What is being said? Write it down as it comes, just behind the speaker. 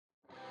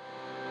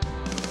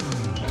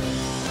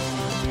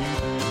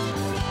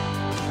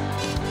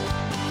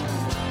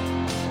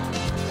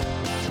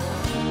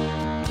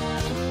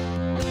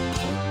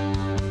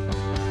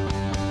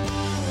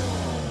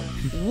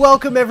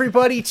Welcome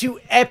everybody to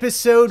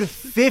episode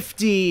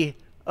 50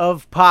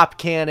 of Pop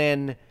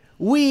Cannon.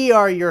 We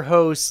are your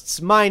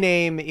hosts. My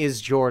name is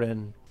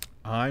Jordan.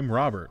 I'm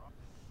Robert.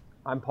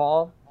 I'm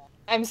Paul.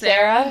 I'm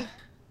Sarah.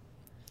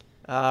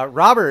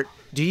 Robert,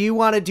 do you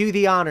want to do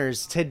the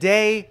honors?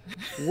 Today,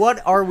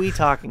 what are we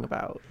talking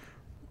about?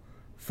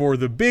 For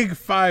the big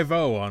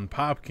 5-0 on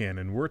Pop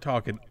Cannon, we're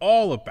talking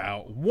all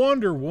about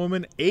Wonder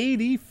Woman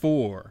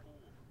 84.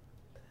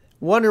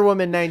 Wonder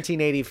Woman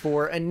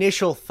 1984,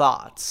 initial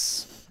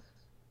thoughts.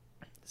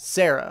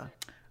 Sarah.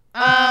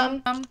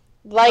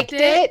 Liked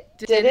it,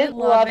 didn't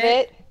love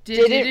it,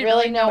 didn't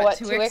really know what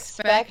to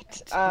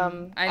expect.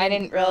 I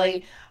didn't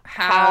really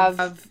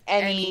have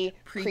any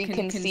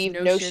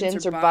preconceived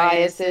notions or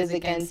biases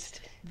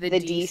against the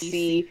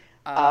DC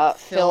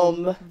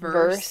film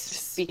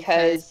verse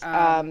because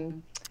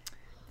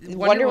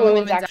Wonder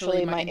Woman's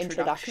actually my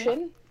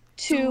introduction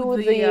to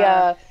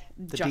the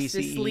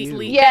Justice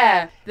League.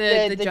 Yeah,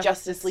 the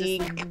Justice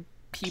League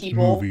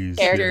people, Movies,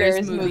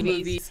 characters,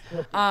 movies.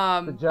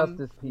 The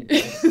Justice people.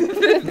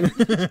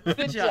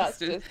 The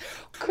Justice.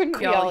 Couldn't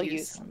we all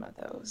use some of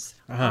those?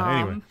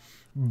 Anyway.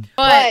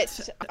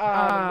 But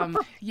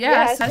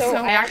yeah, so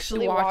I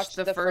actually watched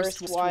the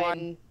first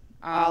one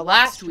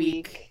last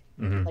week,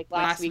 like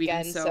last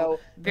weekend. So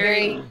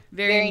very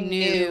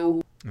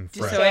new. And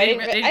fresh. So I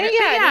didn't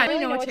really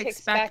know what to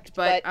expect,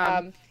 but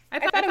I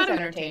thought it was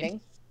entertaining.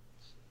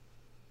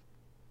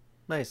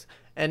 Nice.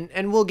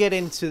 And we'll get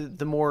into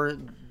the more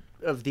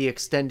of the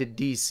extended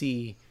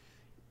DC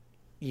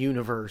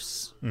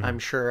universe, I'm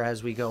sure,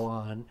 as we go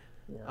on.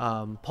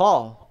 Yeah.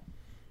 Paul.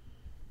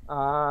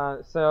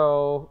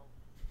 So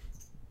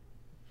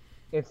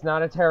it's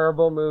not a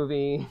terrible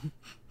movie.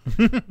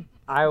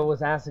 I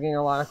was asking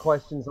a lot of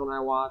questions when I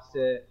watched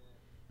it.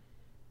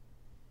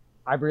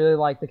 I really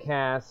like the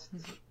cast.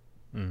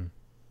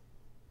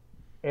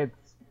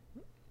 It's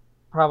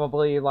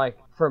probably, like,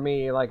 for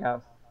me, like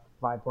a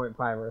 5.5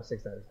 or a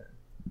 6 out of 10.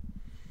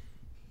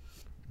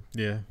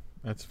 Yeah,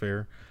 that's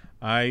fair.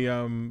 I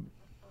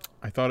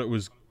thought it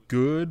was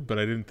good, but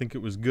I didn't think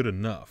it was good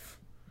enough.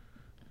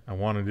 I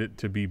wanted it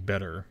to be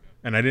better.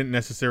 And I didn't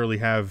necessarily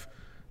have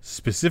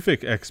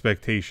specific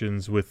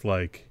expectations with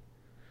like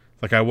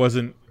I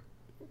wasn't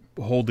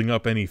holding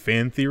up any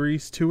fan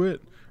theories to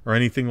it or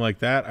anything like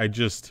that. I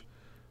just,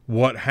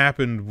 what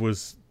happened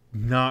was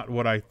not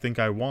what I think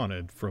I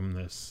wanted from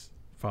this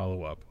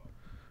follow-up.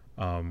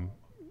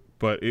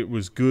 But it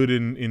was good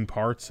in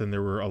parts, and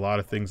there were a lot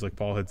of things, like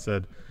Paul had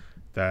said,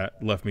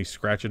 that left me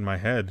scratching my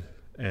head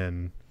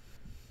and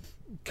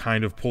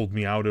kind of pulled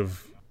me out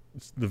of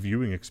the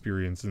viewing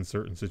experience in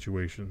certain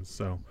situations.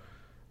 So,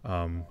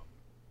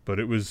 but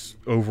it was,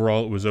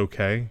 overall, it was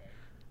okay.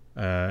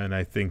 And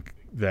I think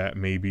that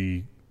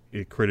maybe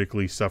it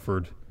critically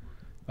suffered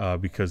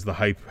because the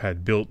hype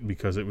had built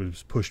because it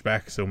was pushed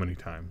back so many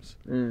times.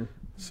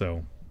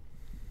 So.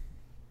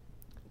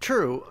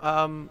 True.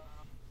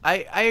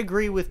 I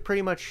agree with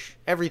pretty much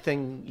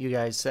everything you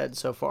guys said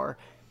so far.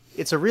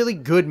 It's a really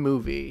good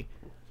movie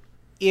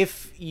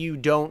if you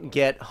don't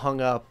get hung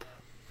up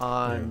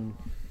on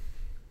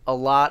a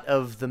lot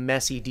of the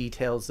messy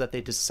details that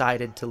they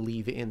decided to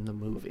leave in the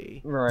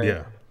movie. Right.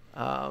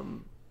 Yeah.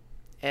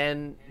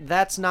 And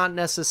that's not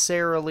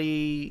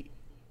necessarily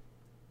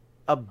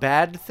a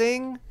bad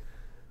thing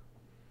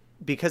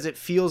because it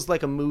feels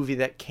like a movie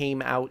that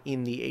came out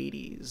in the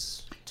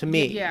 80s. To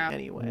me,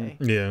 anyway.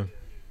 Yeah.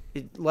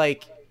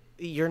 Like,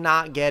 you're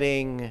not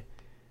getting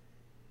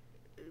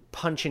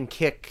punch and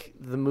kick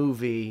the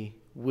movie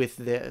with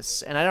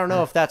this. And I don't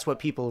know if that's what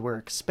people were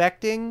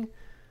expecting.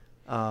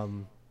 I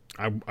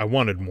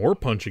wanted more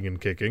punching and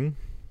kicking.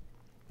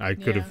 I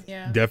could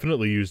have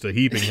definitely used a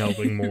heaping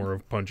helping more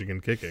of punching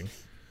and kicking.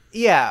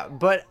 Yeah,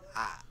 but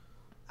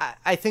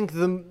I think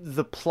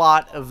the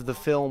plot of the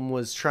film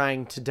was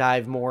trying to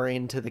dive more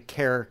into the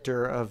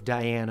character of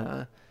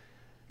Diana.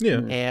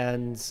 Yeah.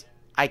 And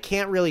I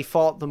can't really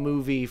fault the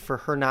movie for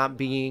her not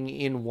being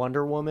in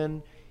Wonder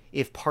Woman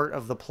if part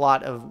of the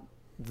plot of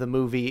the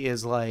movie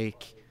is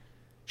like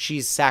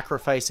she's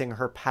sacrificing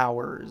her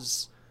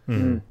powers.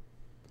 To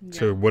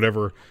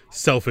whatever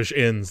selfish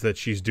ends that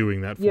she's doing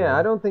that for. Yeah,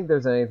 I don't think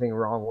there's anything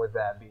wrong with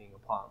that being a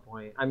plot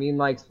point. I mean,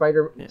 like,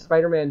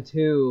 Spider-Man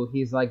 2,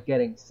 he's, like,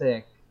 getting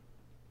sick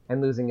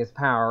and losing his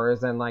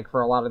powers, and, like,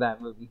 for a lot of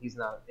that movie, he's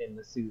not in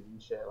the suit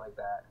and shit like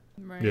that.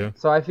 Right. Yeah.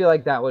 So I feel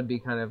like that would be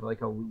kind of,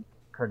 like, a weak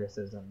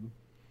criticism.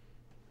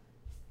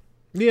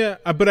 Yeah,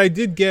 but I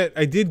did get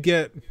a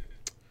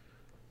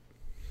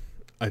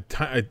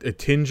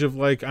tinge of,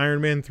 like,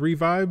 Iron Man 3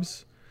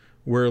 vibes,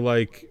 where,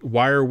 like,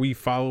 why are we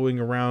following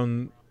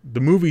around... The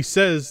movie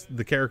says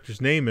the character's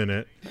name in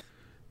it.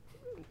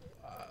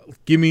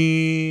 Give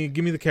me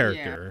the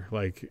character. Yeah.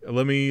 Like,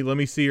 let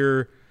me see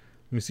her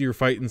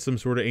fighting some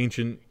sort of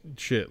ancient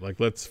shit.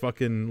 Like, let's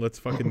fucking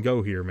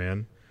go here,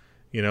 man.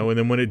 You know, and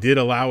then when it did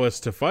allow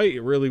us to fight,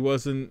 it really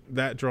wasn't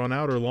that drawn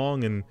out or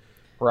long. And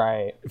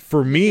right,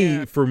 for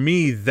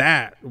me,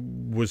 that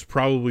was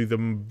probably the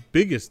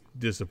biggest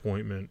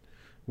disappointment.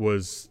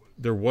 Was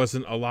there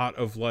wasn't a lot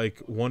of,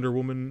 like, Wonder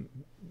Woman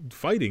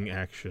fighting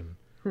action.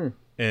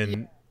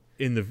 And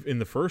in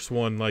the first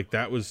one, like,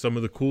 that was some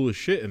of the coolest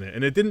shit in it,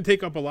 and it didn't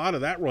take up a lot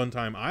of that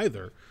runtime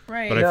either.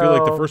 Right. But I feel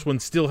like the first one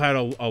still had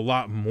a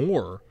lot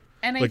more.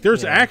 And like,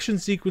 there's action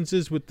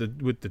sequences with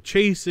the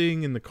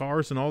chasing and the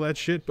cars and all that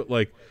shit, but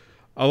like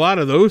a lot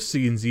of those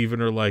scenes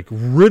even are like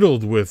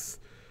riddled with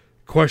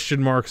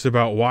question marks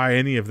about why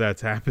any of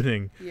that's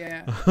happening.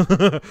 Yeah.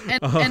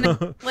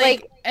 and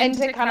like, and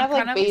to kind of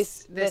like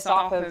base this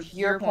off of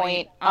your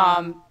point,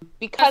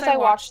 because I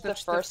watched the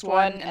first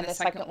one and the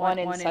second one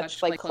in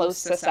such like close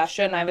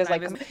succession, I was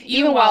like,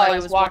 even while I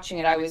was watching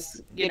it, I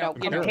was,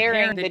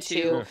 comparing the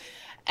two,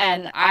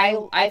 and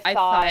I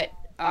thought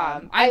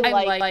I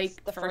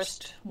liked the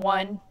first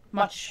one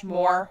much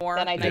more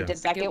than I did the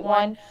second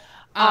one.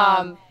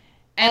 And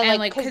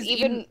like, because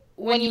even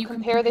when you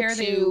compare the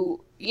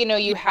two,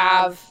 you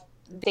have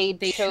they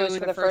chose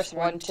for the first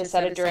one to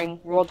set it during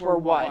World War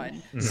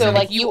One. So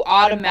like, you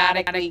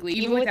automatically,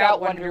 even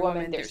without Wonder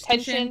Woman, there's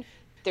tension,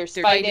 there's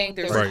fighting,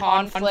 there's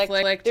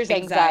conflict, there's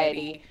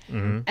anxiety,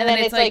 and then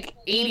it's like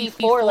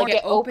 84, like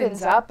it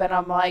opens up, and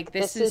I'm like,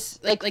 this is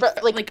like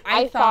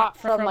I thought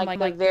from like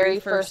the very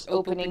first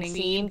opening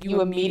scene,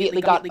 you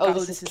immediately got, oh,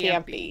 this is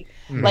campy,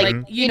 like,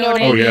 you know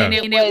what I mean?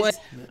 And it was,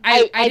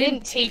 I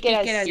didn't take it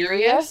as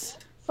serious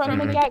from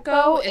the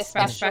get-go,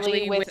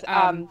 especially with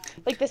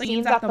like the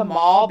scenes at the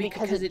mall,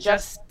 because it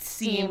just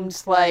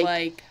seems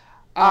like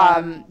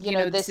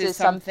this is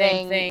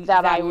something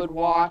that I would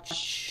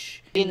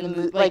watch in the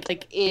movie,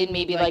 like in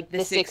maybe like the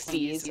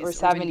 60s or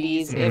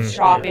 70s, if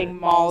shopping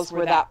malls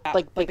were that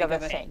like big of a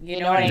thing, you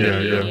know what I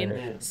mean?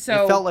 Yeah.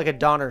 So it felt like a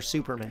Donner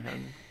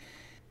Superman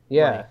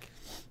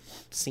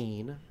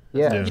scene.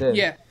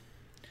 Yeah.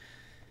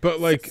 But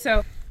like,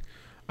 so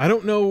I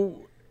don't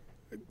know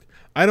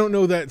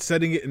that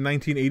setting it in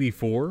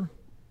 1984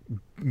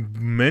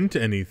 meant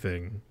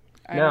anything.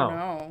 I don't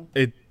know.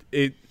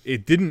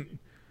 It didn't,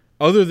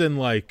 other than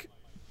like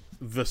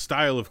the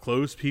style of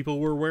clothes people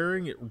were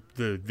wearing.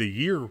 The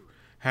year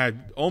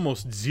had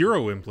almost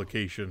zero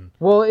implication.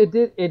 Well, it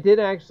did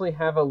actually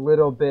have a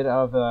little bit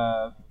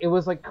of it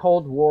was like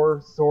Cold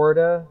War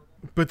sorta.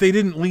 But they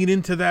didn't lean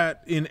into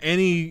that in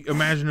any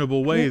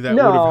imaginable way that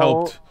would have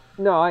helped.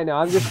 No, I know.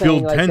 I'm just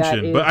build saying,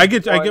 tension. But I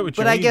get what you mean.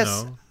 But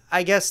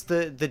I guess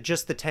the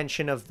just the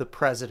tension of the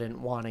president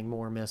wanting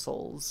more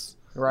missiles.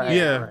 Right.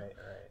 Yeah. Right.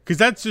 Because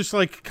that's just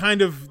like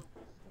kind of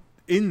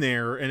in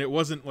there, and it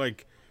wasn't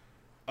like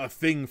a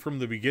thing from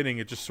the beginning.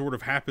 It just sort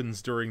of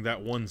happens during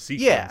that one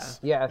sequence.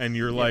 Yeah. And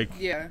you're like,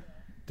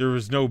 there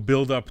was no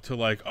build up to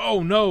like,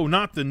 oh no,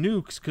 not the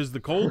nukes because the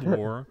Cold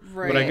War.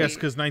 Right. But I guess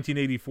because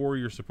 1984,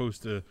 you're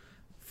supposed to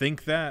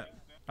think that.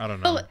 I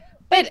don't know.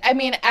 But I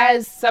mean,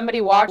 as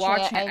somebody watching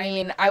it, I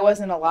mean, I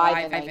wasn't alive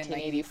in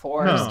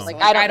 1984. No. So, like,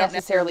 I don't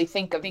necessarily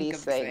think of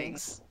these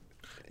things.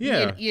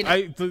 Yeah,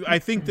 I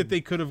think that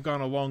they could have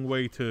gone a long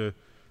way to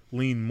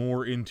lean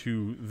more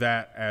into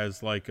that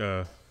as like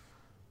a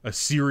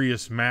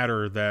serious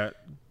matter that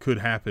could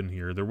happen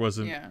here. There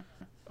wasn't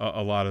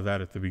a lot of that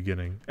at the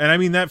beginning. And I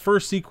mean, that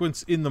first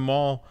sequence in the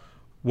mall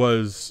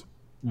was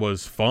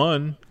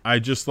fun. I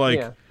just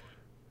like,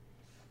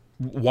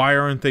 why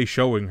aren't they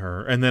showing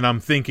her? And then I'm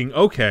thinking,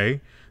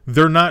 okay,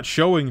 they're not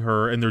showing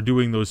her and they're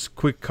doing those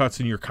quick cuts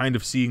and you're kind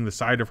of seeing the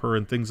side of her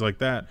and things like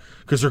that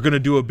because they're going to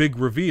do a big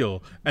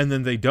reveal, and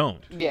then they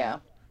don't. Yeah.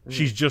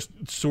 She's just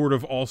sort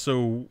of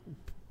also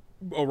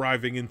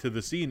arriving into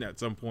the scene at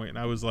some point, and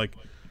I was like,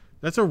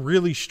 that's a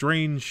really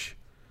strange,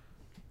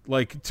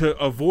 like, to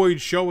avoid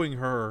showing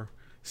her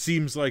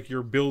seems like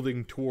you're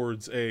building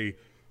towards a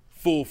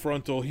full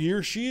frontal,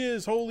 here she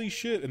is, holy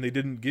shit, and they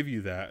didn't give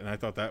you that, and I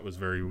thought that was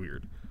very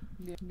weird.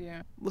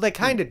 Yeah. Well, they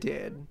kind of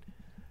did.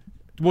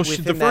 Well,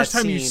 the first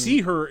time you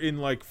see her in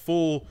like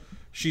full,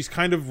 she's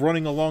kind of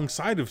running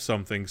alongside of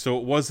something, so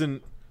it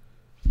wasn't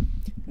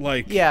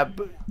like but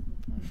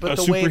a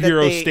the way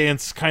superhero that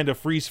stance kind of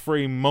freeze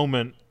frame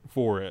moment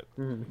for it.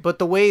 But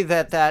the way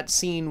that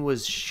scene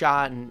was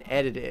shot and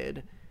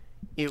edited,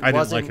 I wasn't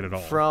didn't like it at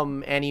all.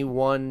 From any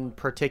one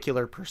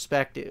particular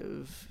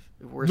perspective.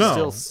 We're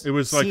no, still it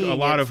was like a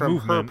lot of from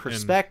movement her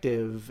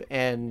perspective,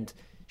 and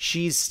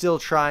she's still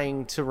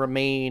trying to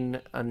remain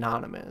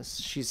anonymous.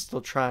 She's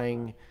still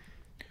trying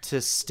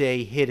to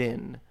stay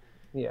hidden.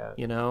 Yeah.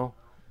 You know?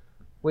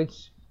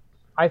 Which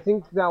I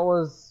think that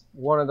was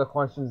one of the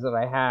questions that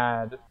I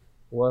had,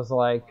 was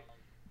like,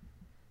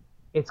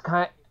 it's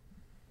kind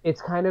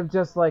of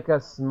just like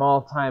a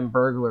small time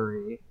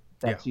burglary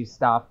that she's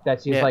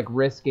like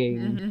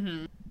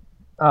risking.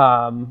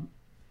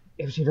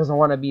 If she doesn't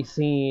want to be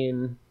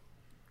seen,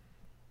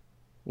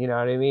 you know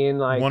what I mean?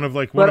 Like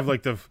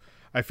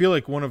I feel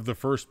like one of the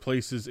first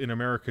places in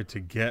America to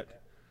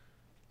get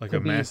like a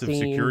massive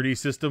security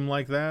system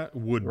like that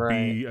would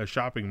be a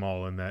shopping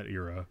mall in that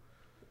era.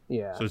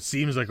 Yeah. So it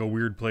seems like a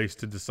weird place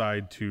to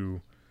decide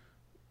to,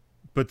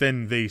 but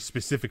then they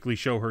specifically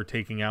show her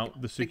taking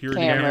out the security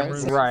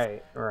cameras.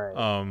 Right.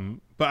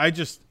 But I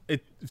just,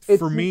 it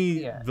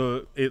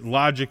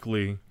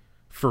logically,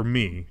 for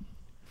me,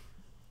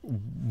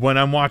 when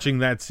I'm watching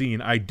that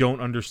scene, I don't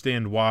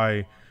understand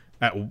why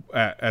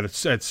at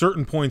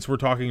certain points we're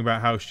talking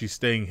about how she's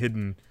staying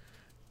hidden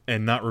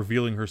and not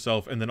revealing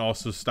herself, and then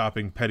also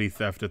stopping petty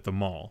theft at the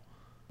mall.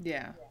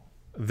 Yeah.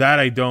 That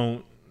I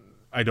don't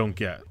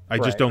get. I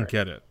just don't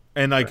get it.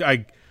 And like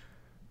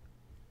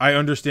I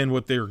understand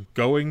what they're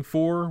going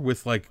for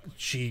with like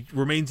she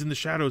remains in the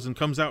shadows and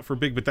comes out for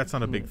Big, but that's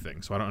not a big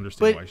thing, so I don't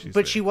understand why she's.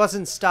 But there. she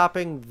wasn't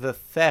stopping the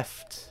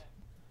theft.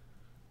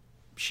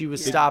 She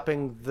was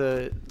stopping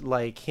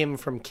him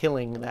from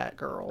killing that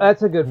girl.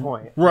 That's a good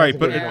point. Right,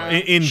 but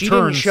in she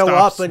turn didn't show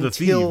stops up the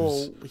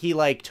until thieves, he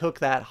like took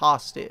that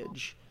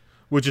hostage.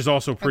 which is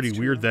also pretty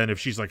weird. Then if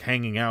she's like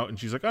hanging out and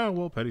she's like, oh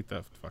well, petty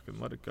theft, fucking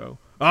let it go.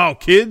 Oh,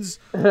 kids.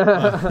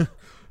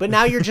 But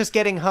now you're just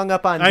getting hung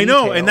up on I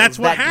know, and that's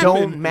what that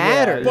happened. don't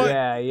matter.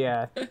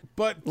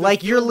 But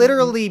like you're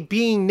literally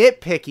being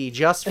nitpicky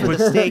just for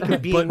the sake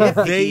of being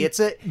nitpicky.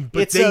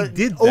 It's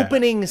an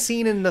opening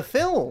scene in the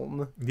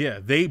film. Yeah,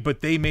 they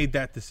made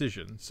that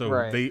decision,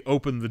 so they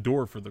opened the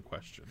door for the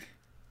question.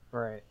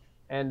 Right,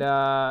 and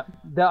the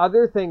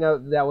other thing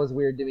that was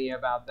weird to me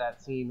about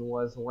that scene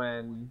was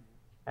when,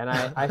 and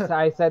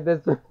I said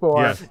this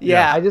before.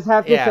 Yeah. I just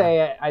have to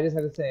say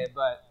it.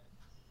 But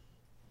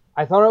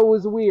I thought it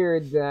was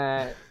weird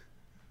that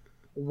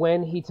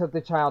when he took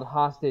the child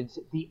hostage,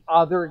 the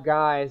other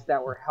guys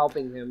that were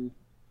helping him,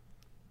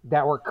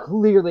 that were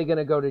clearly going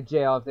to go to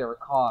jail if they were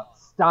caught,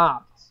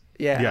 stopped.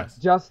 Yeah. Yes.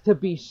 Just to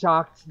be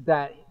shocked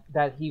that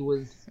he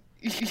was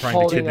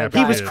trying to kidnap.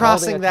 He was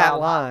crossing that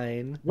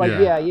line. Like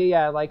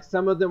yeah. Like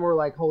some of them were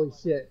like, "Holy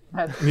shit!"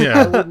 I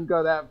wouldn't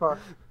go that far.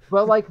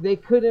 But like they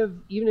could have,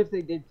 even if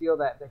they did feel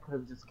that, they could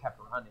have just kept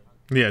running.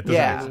 Yeah, it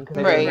doesn't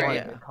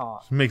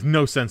It makes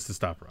no sense to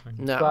stop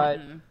running. No,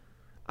 but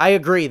I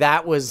agree.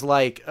 That was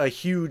like a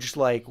huge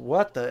like,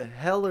 what the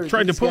hell are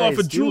trying to these pull off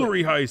guys a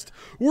jewelry heist?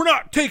 We're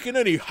not taking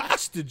any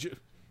hostages.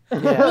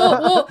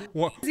 Yeah.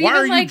 Why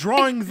are you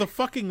drawing the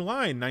fucking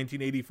line,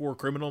 1984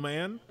 criminal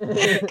man?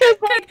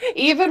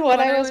 Even when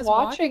I was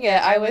watching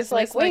it, I was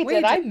like, wait,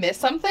 did I miss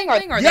something?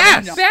 Are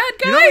yes! bad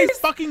guys? You know how many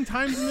fucking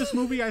times in this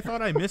movie I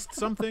thought I missed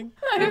something?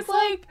 I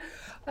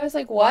was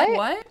like,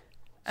 what?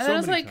 And so I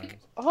was many like,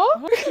 times. huh?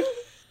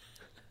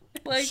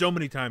 Like, so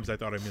many times I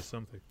thought I missed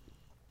something.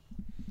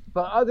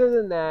 But other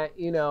than that,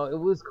 it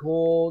was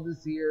cool to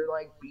see her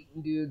like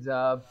beating dudes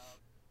up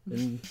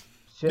and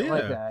shit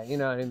like that. You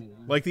know what I mean?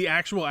 Like the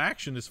actual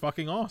action is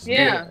fucking awesome.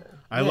 Yeah.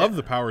 I love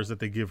the powers that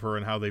they give her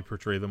and how they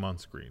portray them on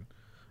screen.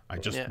 I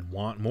just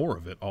want more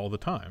of it all the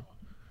time.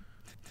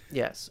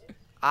 Yes.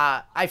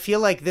 I feel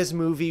like this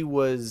movie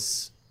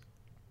was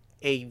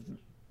a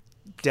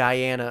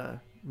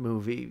Diana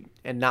movie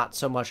and not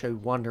so much a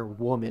Wonder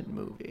Woman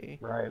movie.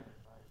 Right.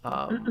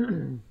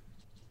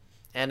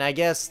 And I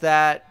guess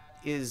that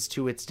is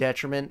to its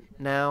detriment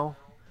now.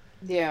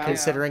 Yeah.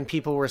 Considering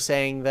people were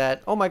saying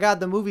that, oh my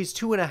god, the movie's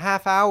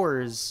 2.5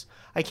 hours.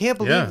 I can't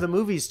believe the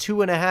movie's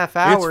 2.5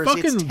 hours.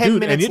 It's 10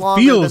 minutes and it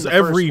longer feels than the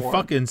every first one.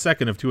 fucking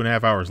second of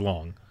 2.5 hours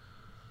long.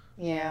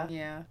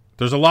 Yeah.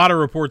 There's a lot of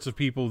reports of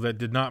people that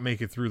did not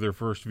make it through their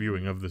first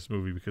viewing of this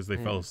movie because they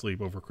fell asleep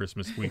over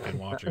Christmas weekend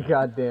watching it.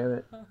 God damn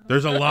it.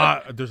 There's a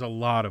lot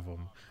of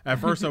them. At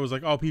first I was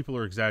like, oh, people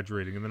are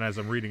exaggerating. And then as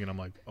I'm reading it, I'm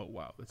like, oh,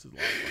 wow, this is a lot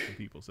of fucking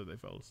people said they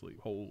fell asleep.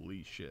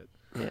 Holy shit.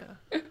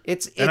 Yeah.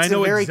 It's and I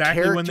know a very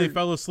exactly when they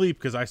fell asleep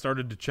because I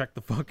started to check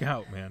the fuck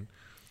out, man.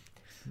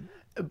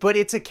 But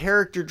it's a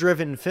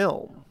character-driven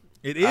film.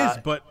 It is,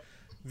 but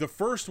the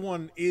first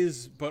one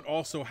is, but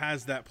also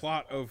has that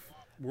plot of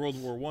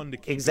World War I to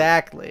keep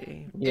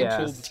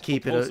to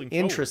keep it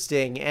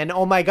interesting. Forward. And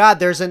oh my god,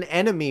 there's an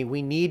enemy.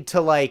 We need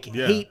to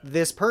hate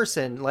this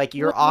person. Like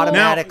you're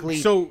automatically.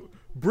 Now, so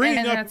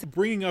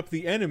bringing up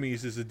the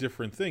enemies is a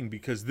different thing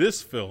because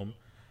this film,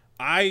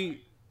 I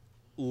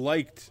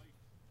liked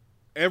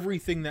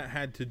everything that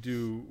had to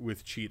do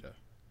with Cheetah.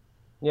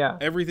 Yeah.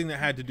 Everything that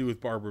had to do with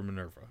Barbara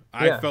Minerva.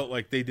 I felt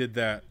like they did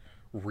that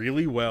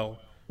really well.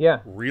 Yeah.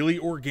 Really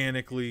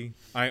organically.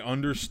 I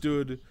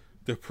understood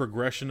the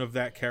progression of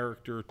that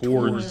character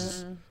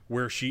towards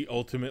where she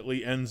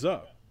ultimately ends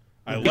up.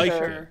 I liked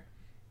it.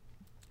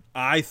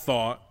 I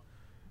thought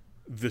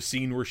the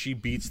scene where she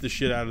beats the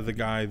shit out of the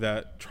guy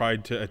that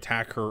tried to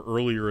attack her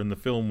earlier in the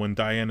film when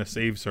Diana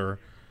saves her,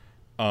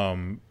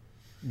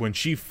 when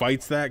she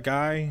fights that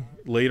guy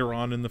later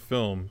on in the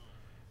film,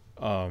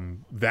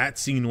 that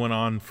scene went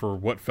on for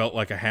what felt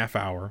like a half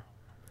hour.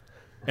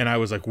 And I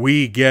was like,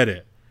 we get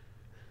it.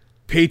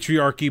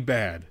 Patriarchy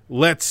bad.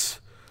 Let's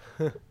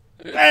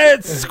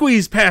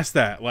squeeze past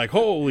that. Like,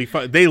 holy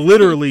fuck. They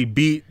literally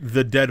beat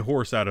the dead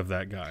horse out of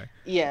that guy.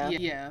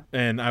 Yeah.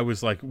 And I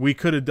was like, we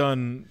could have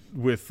done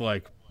with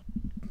not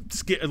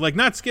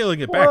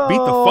scaling it back. Beat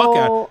the fuck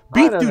out.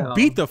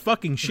 Beat the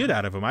fucking shit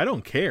out of him. I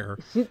don't care.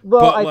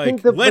 I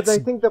think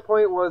the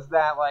point was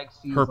that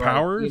she's her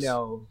powers.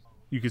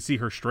 You could see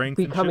her strength.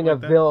 Becoming and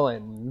a like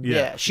villain.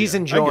 Yeah, she's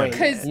enjoying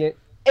it.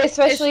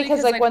 Especially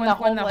because, like, when the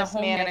homeless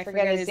man, I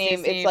forget his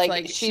name, it's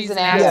like she's an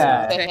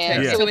asshole to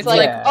him. So it's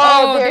like,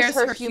 oh, there's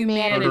her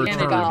humanity.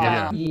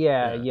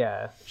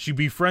 Yeah. She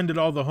befriended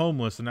all the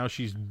homeless, and now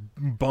she's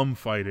bum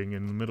fighting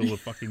in the middle of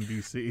fucking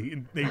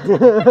DC.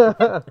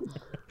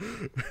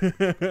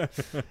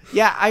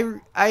 Yeah,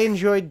 I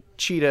enjoyed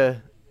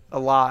Cheetah a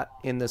lot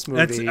in this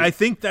movie. I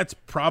think that's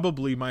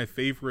probably my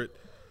favorite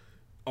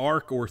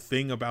arc or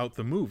thing about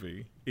the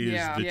movie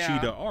is the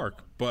Cheetah arc,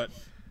 but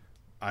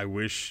I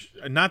wish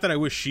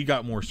she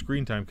got more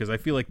screen time, because I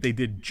feel like they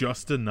did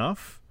just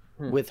enough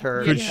with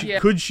her.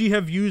 Could she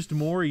have used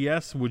more?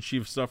 Yes. Would she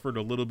have suffered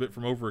a little bit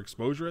from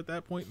overexposure at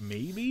that point?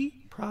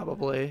 Maybe.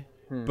 Probably.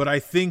 But I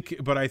think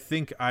it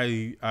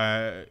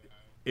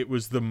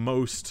was the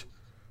most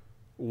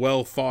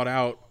well thought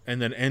out,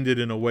 and then ended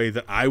in a way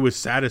that I was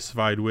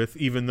satisfied with,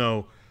 even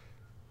though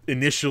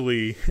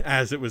initially,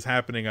 as it was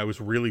happening, I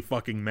was really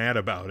fucking mad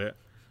about it.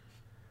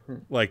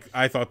 Like,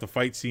 I thought the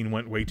fight scene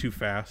went way too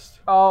fast.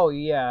 Oh,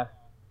 yeah.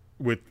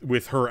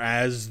 With her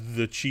as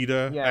the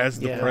cheetah, as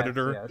the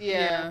predator.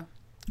 Yeah.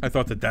 I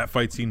thought that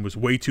fight scene was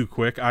way too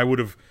quick. I would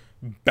have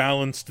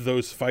balanced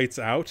those fights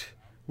out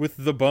with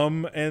the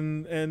bum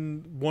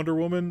and Wonder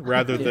Woman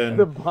rather than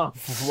the bum.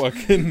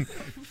 fucking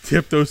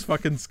tip those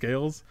fucking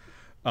scales.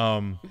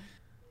 But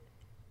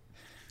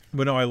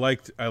no, I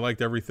liked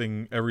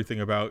everything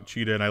about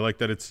Cheetah, and I like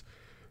that it's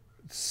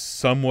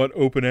somewhat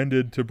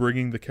open-ended to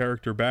bringing the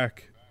character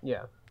back.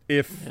 Yeah.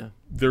 If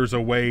there's a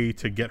way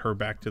to get her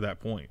back to that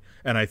point.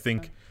 And I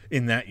think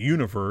in that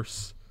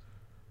universe,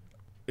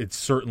 it's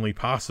certainly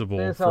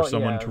possible for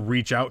someone to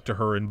reach out to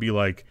her and be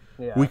like,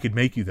 we could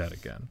make you that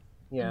again.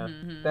 Yeah.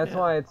 That's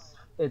why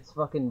it's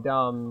fucking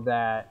dumb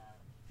that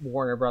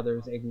Warner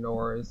Brothers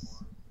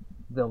ignores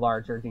the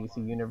larger DC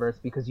universe,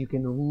 because you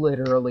can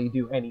literally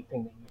do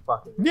anything that you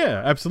fucking want.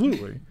 Yeah,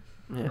 absolutely.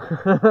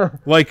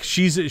 Like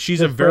she's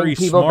a very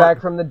people smart,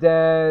 back from the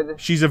dead.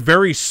 She's a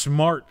very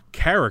smart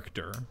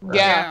character.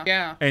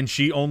 Yeah. And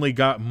she only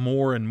got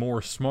more and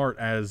more smart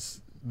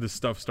as the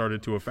stuff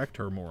started to affect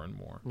her more and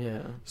more.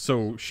 Yeah.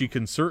 So she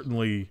can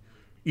certainly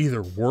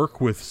either work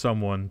with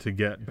someone to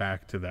get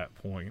back to that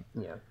point.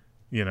 Yeah.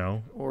 You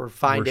know, or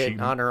find it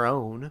on her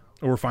own.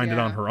 Or find it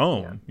on her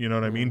own. Yeah. You know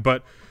what I mean?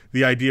 But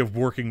the idea of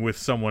working with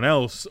someone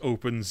else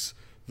opens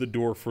the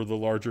door for the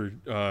larger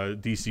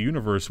DC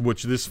universe,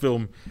 which this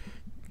film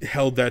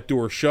held that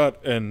door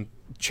shut and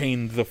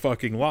chained the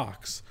fucking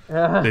locks.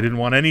 They didn't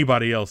want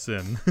anybody else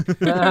in.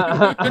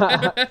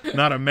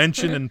 Not a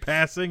mention in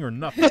passing or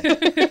nothing.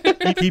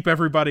 Keep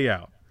everybody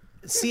out.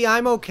 See,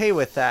 I'm okay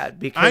with that,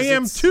 because I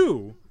am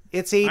too.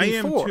 It's 84. I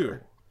am too.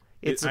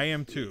 I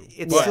am too.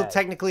 It's still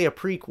technically a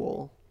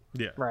prequel.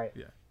 Yeah. Right.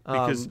 Yeah.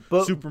 Because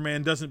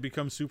Superman doesn't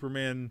become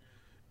Superman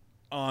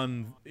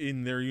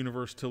in their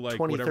universe till like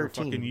whatever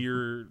fucking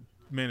year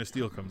Man of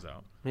Steel comes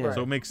out. Yeah.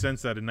 So it makes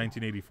sense that in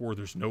 1984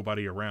 there's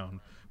nobody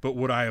around. But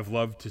would I have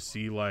loved to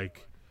see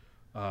like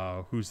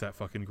who's that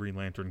fucking Green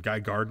Lantern? Guy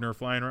Gardner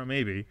flying around?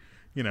 Maybe.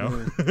 You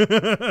know.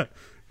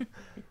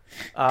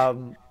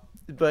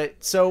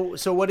 But so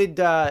what did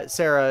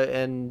Sarah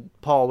and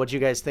Paul, what did you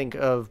guys think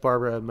of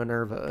Barbara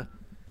Minerva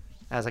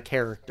as a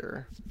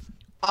character?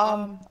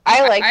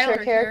 I liked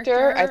her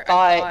character. I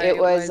thought it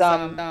was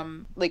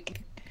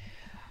like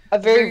a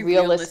very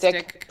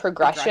realistic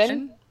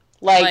progression.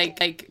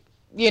 Like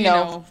you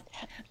know.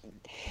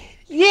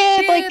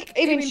 Yeah, like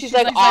I mean, she's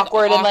like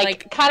awkward and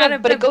like kind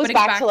of, but it goes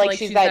back to like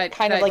she's that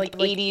kind of like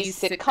 80s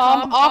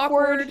sitcom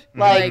awkward.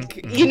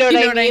 Like you know what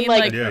I mean?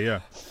 Like yeah.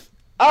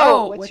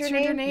 Oh, what's your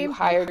name? You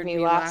hired me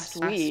last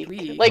week.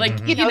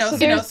 Like you know, so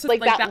there's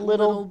like that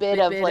little bit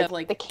of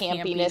like the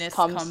campiness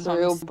comes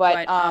through,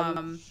 but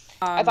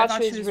I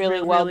thought she was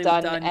really well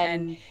done,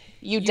 and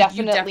you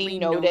definitely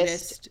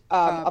noticed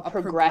a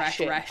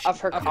progression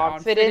of her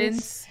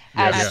confidence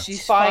as she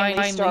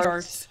finally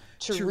starts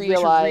to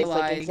realize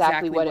like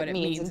exactly what it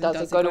means. And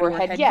does it go to her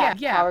head? Yeah,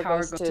 power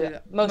goes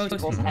to most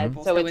people's head.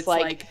 So it's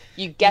like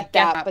you get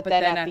that, but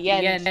then at the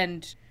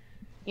end,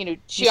 you know,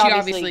 she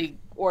obviously,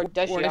 or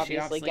does she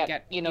obviously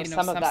get, you know,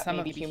 some of that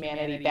maybe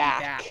humanity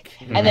back.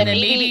 And then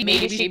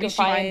maybe she can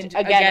find,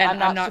 again,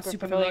 I'm not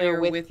super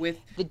familiar with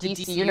the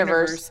DC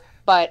universe,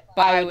 but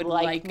I would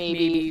like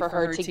maybe for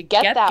her to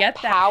get that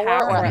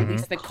power, or at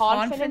least the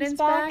confidence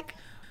back,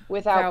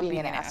 without being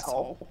an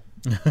asshole.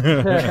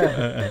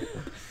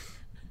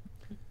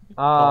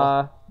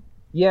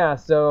 Yeah,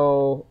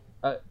 so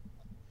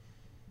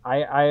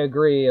I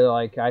agree.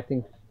 Like I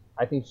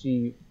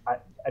definitely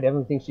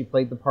think she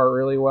played the part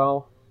really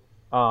well.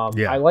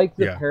 I like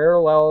the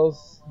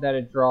parallels that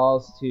it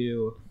draws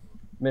to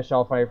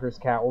Michelle Pfeiffer's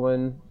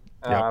Catwoman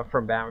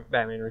from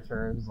Batman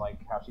Returns, like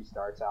how she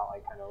starts out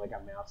like kind of like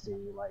a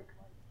mousy, like,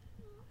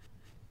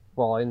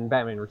 well, in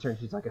Batman Returns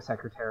she's like a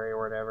secretary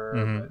or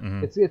whatever.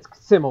 It's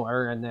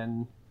similar, and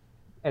then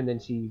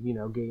she, you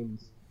know,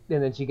 gains,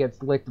 and then she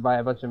gets licked by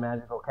a bunch of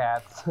magical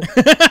cats.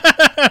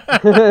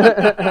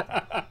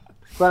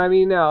 But I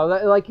mean, no,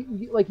 like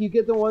you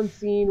get the one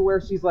scene where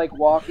she's like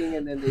walking,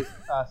 and then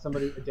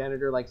a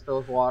janitor like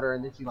spills water,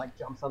 and then she like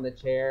jumps on the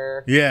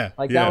chair. Yeah,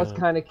 like yeah. that was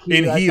kind of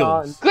cute. In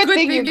heels. Good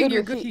thing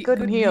you're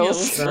good in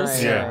heels.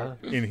 Right, Yeah,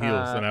 right. in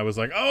heels, and I was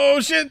like, oh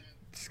shit,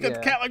 she's got the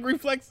Yeah. cat-like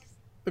reflex.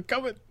 They're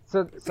coming.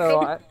 So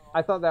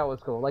I thought that was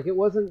cool. Like it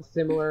wasn't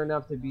similar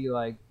enough to be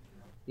like,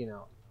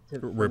 for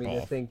Rip me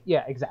to off. think.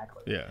 Yeah,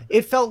 exactly. Yeah.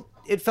 It felt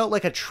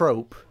like a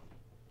trope.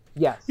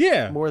 Yes.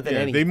 Yeah, More than yeah.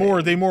 anything.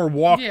 They more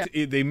walked.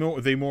 Yeah.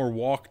 They more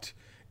walked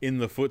in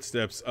the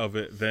footsteps of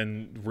it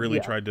than really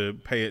Yeah. tried to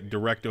pay it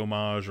direct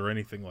homage or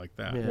anything like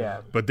that.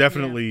 Yeah. But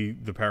definitely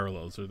the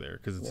parallels are there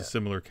because it's Yeah. a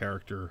similar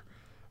character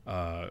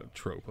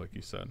trope, like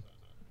you said.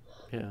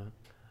 Yeah.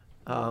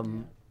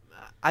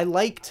 I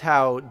liked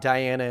how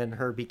Diana and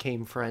her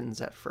became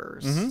friends at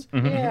 1st.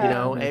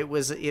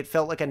 Yeah. It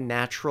felt like a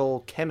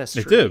natural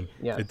chemistry. It did.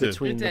 Yeah. It did.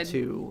 Between the It did.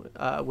 two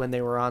when they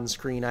were on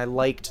screen. I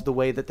liked the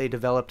way that they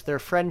developed their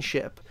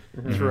friendship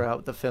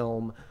throughout the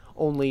film,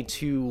 only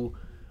to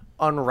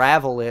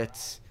unravel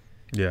it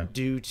Yeah.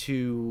 due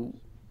to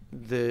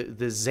the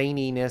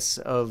zaniness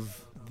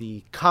of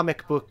the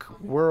comic book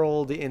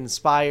world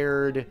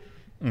inspired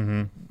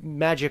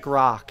magic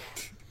rock.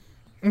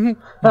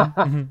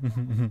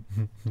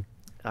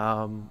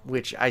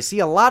 Which I see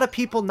a lot of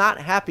people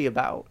not happy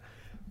about,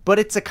 but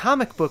it's a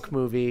comic book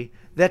movie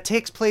that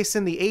takes place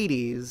in the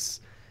 80s.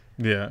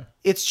 Yeah.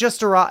 It's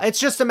just a rock. It's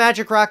just a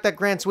magic rock that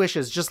grants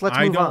wishes. Just let's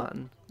move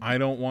on. I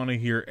don't want to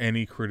hear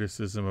any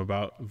criticism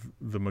about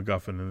the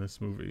MacGuffin in this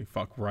movie.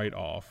 Fuck right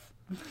off.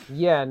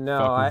 Yeah.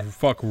 No.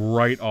 Fuck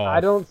right off. I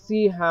don't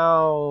see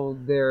how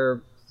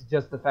they're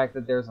just the fact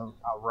that there's a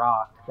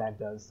rock that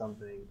does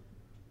something.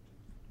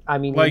 I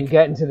mean, when you Like-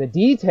 get into the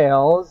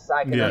details,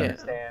 I can Yeah.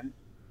 understand.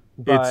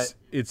 But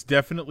It's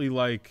definitely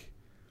like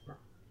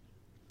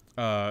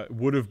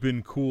would have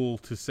been cool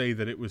to say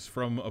that it was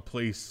from a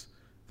place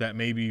that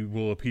maybe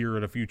will appear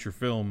in a future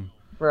film.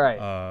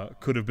 right.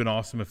 Could have been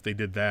awesome if they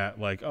did that.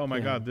 Like, oh my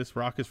god, this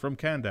rock is from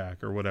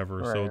Kandak or whatever.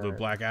 So Right, the right.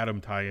 Black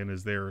Adam tie-in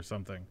is there or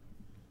something.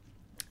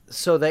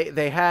 So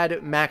they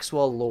had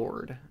Maxwell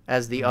Lord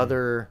as the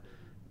other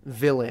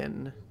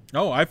villain.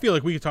 Oh, I feel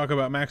like we could talk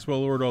about Maxwell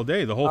Lord all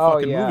day. The whole Oh,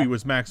 fucking yeah. movie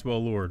was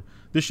Maxwell Lord.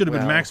 This should have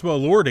been Well. Maxwell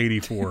Lord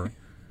 84.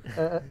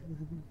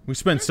 We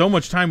spent so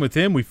much time with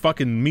him. We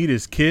fucking meet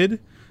his kid,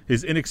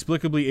 his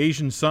inexplicably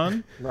Asian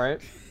son. Right.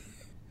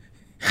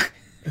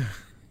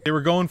 They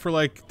were going for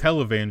like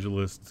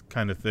televangelist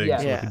kind of thing. Yeah.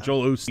 So like a Yeah.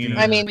 Joel Osteen.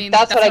 I mean,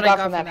 that's what I got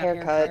from that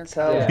haircut.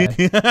 So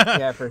Yeah.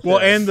 Yeah, for sure. Well,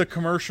 and the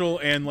commercial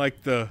and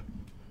like the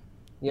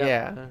Yep.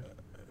 Yeah,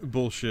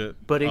 bullshit.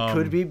 but it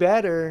could be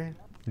better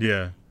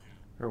Yeah.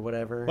 or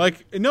whatever.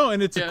 Like no,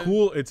 and it's Yeah.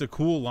 a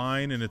cool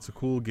line and it's a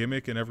cool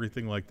gimmick and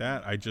everything like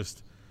that. I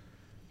just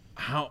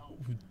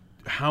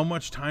how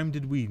much time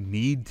did we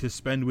need to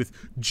spend with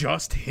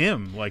just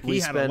him? Like We he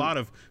had a spent- lot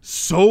of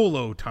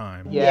solo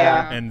time.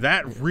 Yeah. And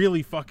that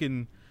really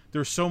fucking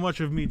there's so much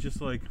of me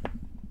just like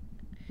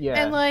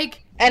Yeah.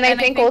 and I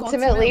think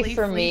ultimately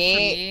for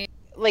me,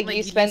 like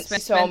you spent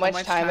so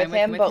much time with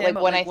him, but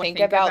like when I think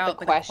about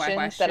the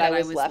questions that I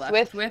was left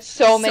with,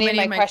 so many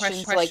of my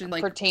questions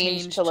like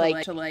pertains to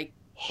like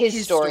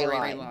his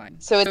storyline.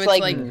 So it's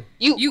like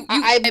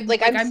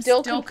I'm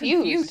still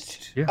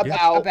confused Yeah.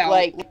 about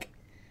like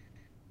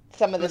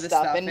some of the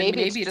stuff, and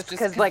maybe it's just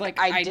because like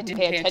I didn't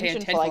pay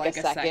attention for like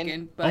a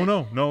second. oh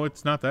no,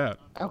 it's not that.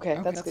 Okay,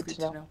 that's good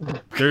to know.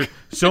 There's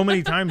so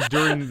many times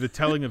during the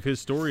telling of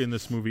his story in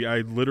this movie,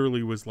 I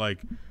literally was like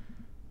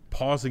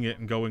pausing it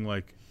and going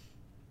like,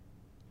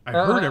 I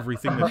heard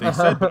everything that they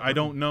said, but I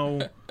don't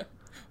know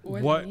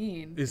what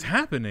is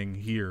happening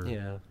here.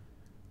 yeah,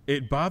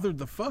 It bothered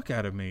the fuck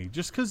out of me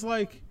just because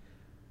like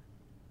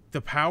the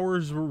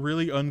powers were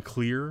really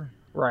unclear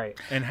right.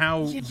 and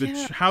how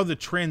Yeah. how the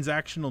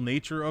transactional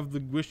nature of the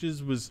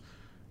wishes was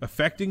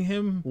affecting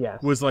him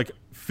Yes. was like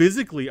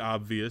physically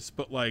obvious,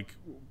 but like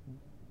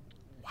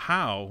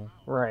how?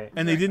 Right.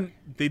 And they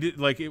did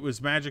like it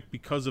was magic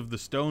because of the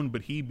stone,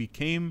 but he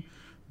became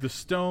the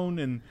stone,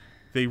 and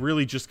they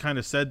really just kind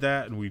of said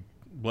that, and we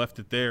left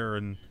it there,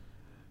 and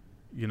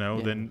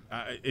then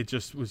it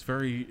just was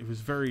very.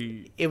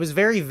 It was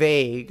very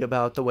vague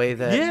about the way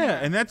that. yeah,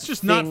 and that's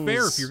just not fair if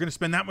things- you're going to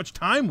spend that much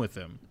time with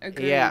him.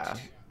 Yeah.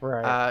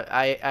 Right.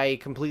 I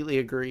completely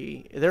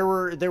agree. There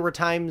were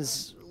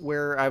times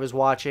where I was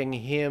watching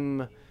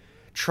him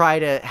try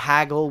to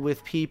haggle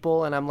with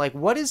people, and I'm like,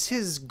 what is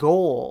his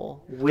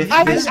goal with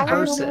this I have no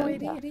person?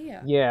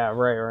 idea. yeah.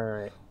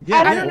 Right. Yeah,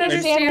 I don't and-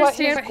 understand what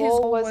his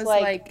goal was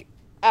like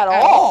at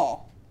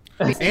all.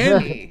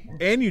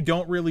 and you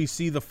don't really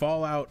see the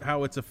fallout,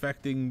 how it's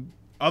affecting,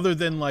 other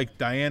than like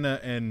Diana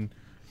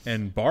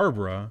and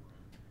Barbara.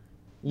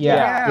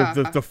 Yeah.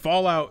 The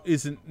fallout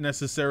isn't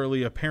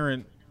necessarily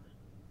apparent,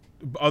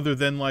 other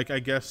than like I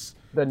guess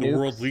The the nukes.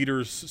 world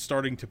leaders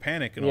starting to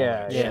panic and Yeah, all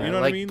that. Yeah, shit. You know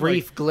like what I mean?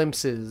 brief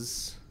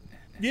glimpses.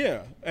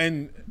 Yeah,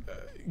 and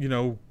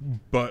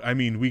but I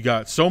mean, we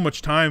got so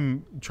much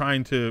time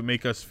trying to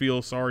make us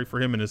feel sorry for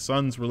him and his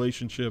son's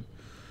relationship,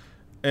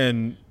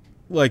 and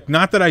like,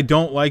 not that I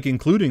don't like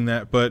including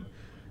that, but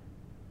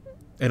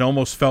it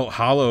almost felt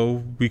hollow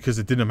because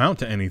it didn't amount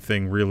to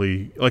anything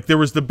really. Like there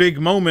was the big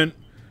moment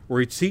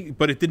where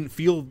but it didn't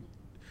feel.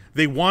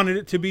 They wanted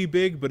it to be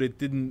big, but it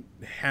didn't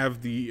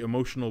have the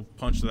emotional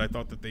punch that I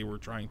thought that they were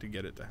trying to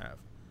get it to have.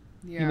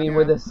 Yeah. You mean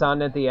with his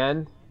son at the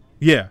end?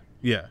 Yeah.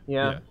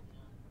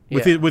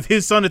 With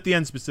his son at the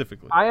end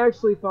specifically. I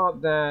actually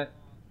thought that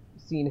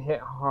scene hit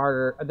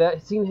harder.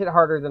 That scene hit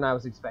harder than I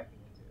was expecting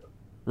it to.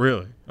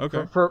 Really?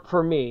 Okay.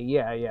 For me,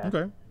 yeah.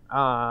 Okay.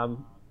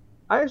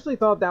 I actually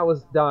thought that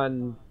was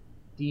done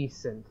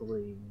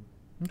decently.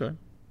 Okay.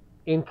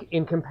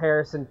 In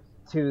comparison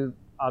to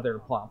other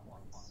plot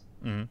points.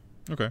 Mm-hmm.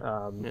 Okay.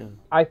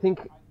 I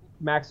think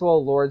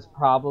Maxwell Lord's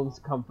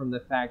problems come from the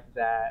fact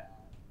that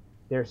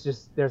there's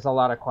a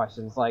lot of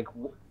questions. Like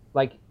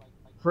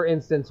for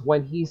instance,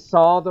 when he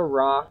saw the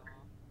rock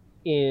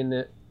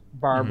in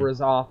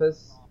Barbara's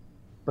office,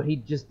 but he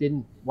just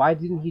didn't. Why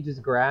didn't he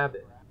just grab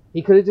it?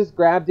 He could have just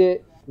grabbed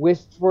it,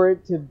 wished for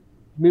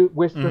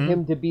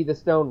him to be the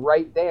stone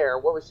right there.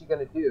 What was she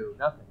gonna do?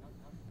 Nothing.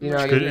 You know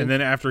what I mean? And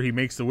then after he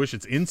makes the wish,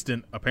 it's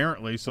instant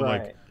apparently.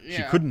 So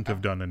she couldn't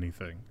have done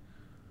anything.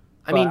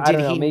 I mean, did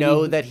he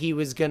know that he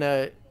was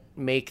gonna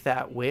make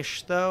that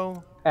wish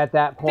though? At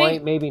that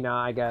point, maybe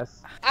not. I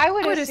guess. I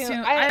would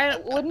assume.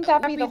 Wouldn't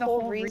that be the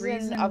whole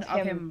reason of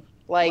him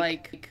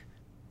like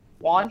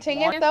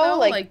wanting it though?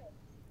 Like,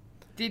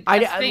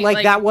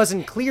 that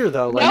wasn't clear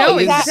though. Like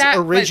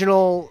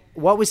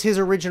what was his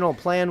original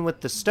plan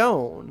with the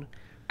stone?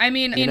 I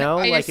mean,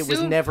 it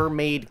was never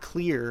made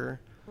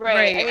clear.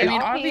 Right. I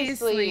mean,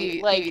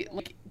 obviously,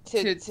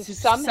 to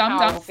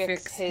somehow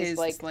fix his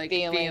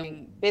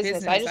failing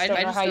business. I just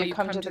don't know how you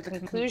come to the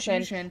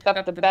conclusion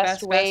that the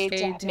best way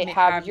to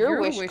have your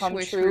wish come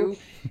true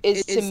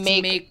is to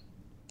make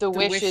the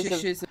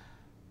wishes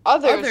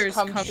of others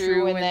come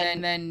true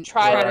and then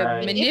try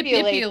to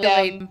manipulate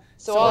them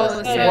so all of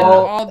a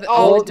sudden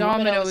all the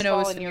dominoes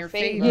fall in your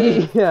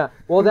favor. Yeah.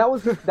 Well, that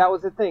was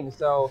the thing.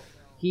 So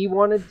he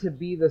wanted to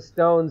be the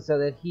stone so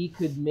that he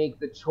could make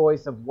the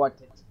choice of what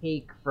to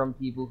take from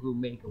people who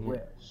make a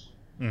wish.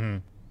 Mm-hmm.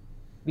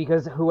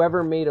 Because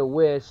whoever made a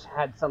wish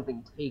had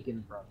something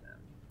taken from them.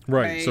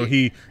 Right. So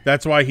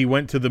that's why he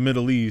went to the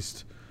Middle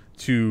East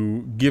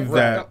to give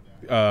that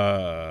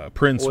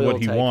prince oil what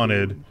he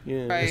wanted,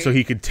 so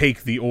he could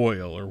take the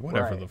oil or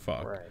whatever the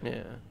fuck. Right.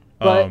 Yeah.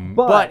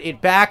 But it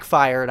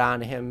backfired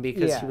on him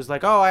because he was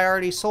like, "Oh, I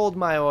already sold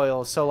my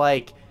oil," so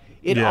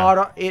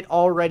it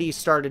already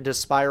started to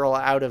spiral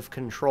out of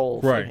control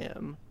for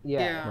him.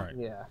 Yeah.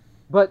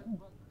 But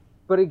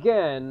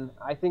again,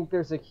 I think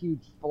there's a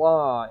huge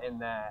flaw in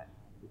that.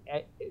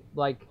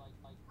 Like,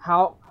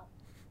 how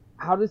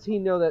does he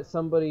know that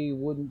somebody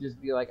wouldn't just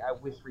be like, I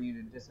wish for you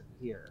to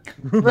disappear?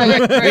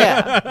 Right.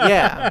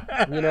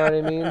 Yeah. You know what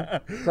I mean?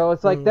 So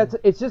it's like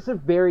it's just a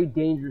very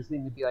dangerous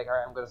thing to be like, all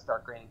right, I'm going to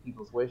start granting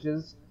people's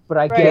wishes. But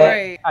I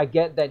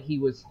get that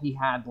he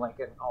had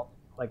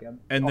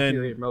an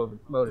ulterior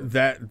motive.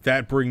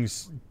 That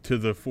brings to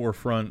the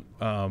forefront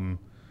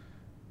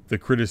the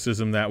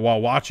criticism that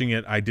while watching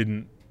it, I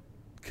didn't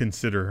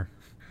consider,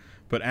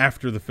 but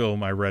after the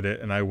film, I read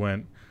it and I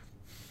went.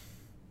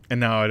 And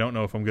now I don't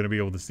know if I'm going to be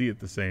able to see it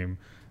the same.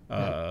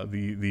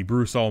 The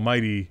Bruce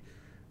Almighty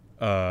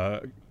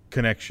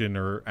connection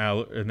or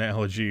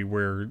analogy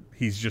where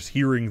he's just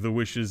hearing the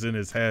wishes in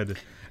his head,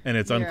 and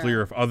it's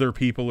unclear if other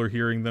people are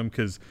hearing them,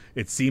 because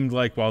it seemed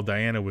like while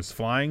Diana was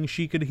flying,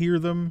 she could hear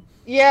them.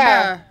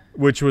 Yeah.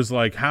 Which was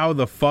like, how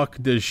the fuck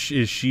is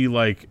she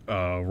like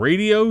a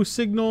radio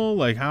signal?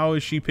 Like, how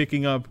is she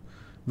picking up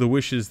the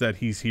wishes that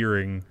he's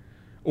hearing?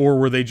 Or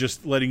were they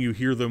just letting you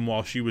hear them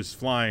while she was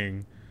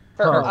flying?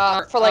 For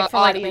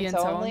audience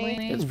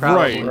only. It's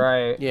probably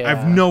right. Yeah. I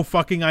have no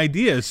fucking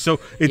idea. So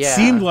it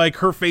seemed like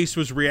her face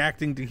was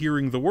reacting to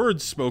hearing the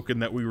words spoken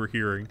that we were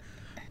hearing,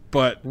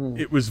 but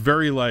it was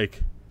very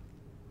like,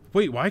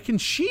 wait, why can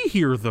she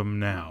hear them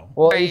now?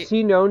 Well, is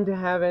she known to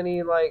have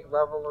any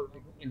level of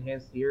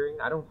enhanced hearing?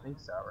 I don't think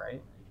so,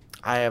 right?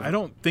 I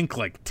don't think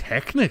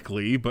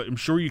technically, but I'm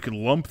sure you could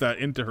lump that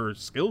into her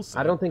skill set.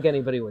 I don't think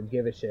anybody would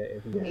give a shit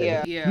if you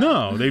did. Yeah.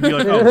 No, they'd be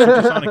like, oh,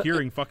 supersonic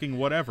hearing, fucking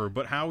whatever.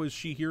 But how is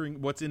she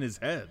hearing what's in his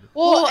head?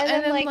 Well,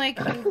 and then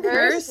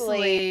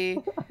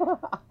conversely,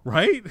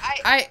 right?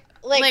 I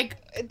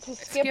to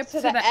skip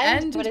to the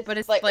end, but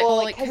it's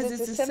because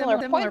it's a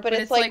similar point. But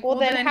it's like, well,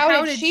 then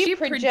how did she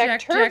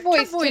project her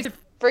voice to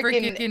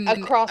freaking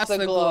across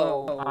the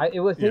globe? I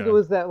think it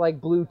was that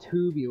blue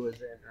tube he was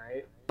in,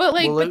 right? But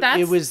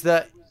it was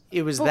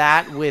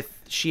that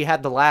with she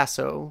had the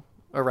lasso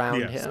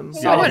around him.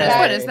 So what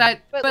is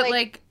that? But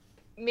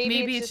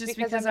maybe it's just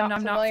because I'm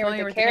not familiar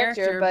with the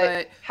character.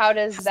 But how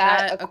does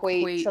that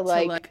equate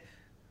to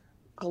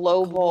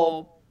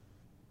global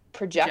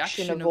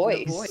projection of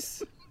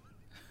voice?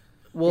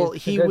 Well,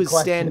 he was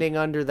standing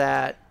under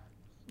that.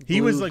 He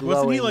was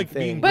wasn't he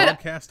being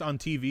broadcast on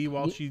TV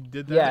while she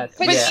did that? Yes.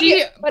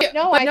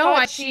 I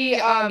thought she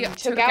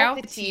took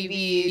out the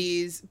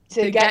TVs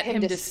to get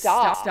him to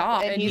stop.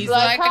 And he's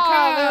like,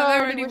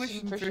 they're already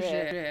wishing for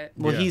shit.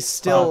 Well, he's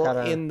still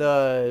in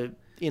the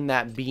in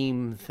that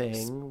beam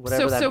thing,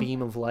 whatever that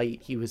beam of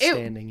light he was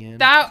standing in.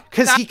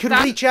 Because he could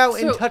reach out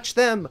and touch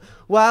them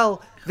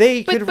while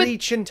they could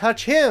reach and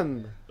touch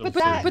him. But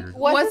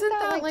wasn't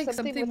that like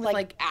something with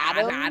like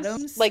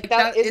atoms? Like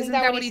that isn't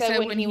that what he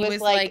said when he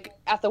was like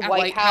at the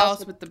White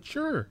House with the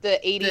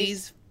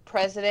 80s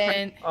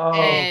president?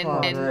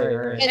 And they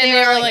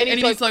were like, and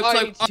he's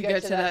like, to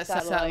get to that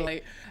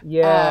satellite.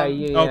 Yeah.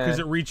 Oh, because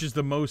it reaches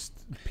the most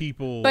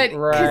people. But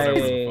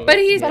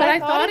I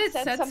thought it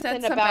said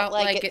something about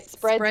like it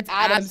spreads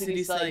atoms, and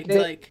he's like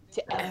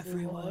to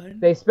everyone.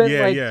 They spent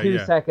 2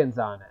 seconds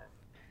on it.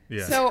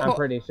 Yeah. So I'm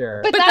pretty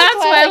sure. But that's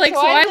why, so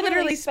I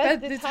literally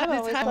spent the time.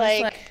 I was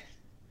like,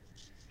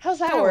 how's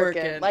that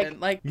working?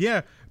 Like,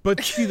 yeah.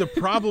 But see, the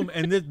problem,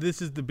 and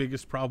this is the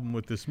biggest problem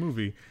with this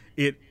movie,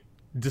 it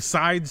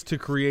decides to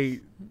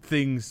create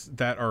things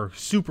that are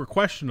super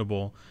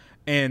questionable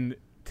and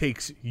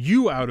takes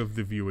you out of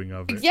the viewing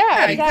of it.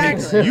 Yeah,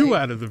 exactly. Takes you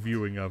out of the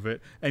viewing of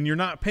it, and you're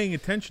not paying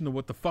attention to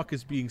what the fuck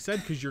is being said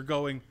because you're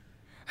going,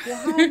 well,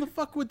 how in the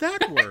fuck would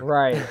that work?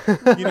 Right.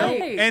 You know?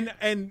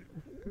 And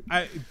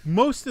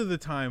most of the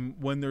time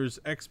when there's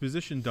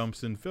exposition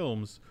dumps in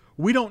films,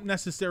 we don't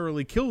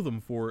necessarily kill them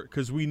for it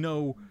because we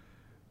know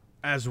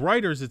as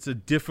writers it's a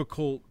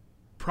difficult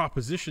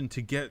proposition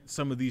to get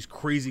some of these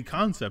crazy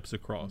concepts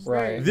across.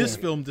 Right. This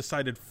film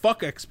decided,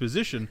 fuck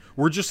exposition,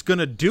 we're just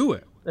gonna do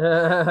it.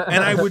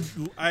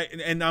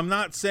 And I'm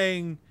not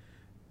saying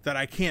that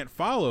I can't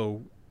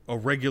follow a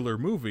regular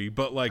movie,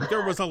 but like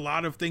there was a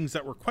lot of things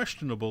that were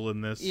questionable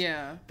in this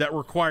that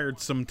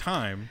required some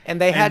time, and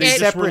they had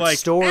separate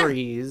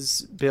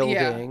stories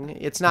building.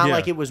 It's not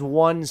like it was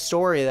one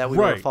story that we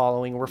were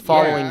following. We're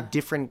following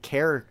different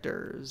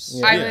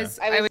characters. I was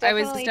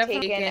definitely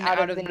taken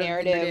out of the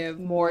narrative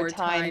more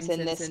times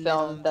in this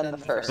film than the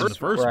first. The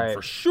first one,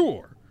 for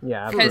sure.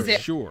 Yeah, for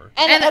sure.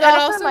 And it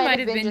also might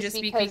have been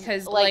just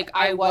because like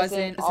I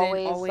wasn't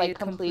always like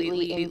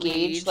completely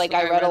engaged. Like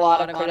I read a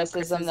lot of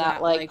criticism that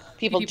like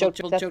people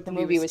joked that the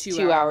movie was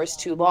 2 hours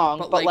too long,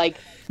 but like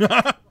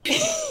but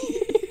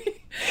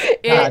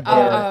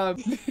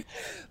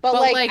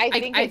like I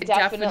think it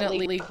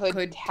definitely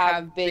could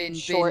have been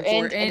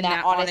shortened, and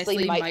that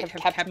honestly might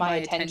have kept my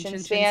attention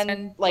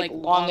span like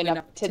long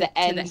enough to the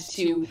end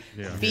to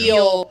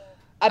feel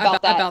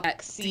about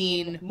that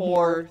scene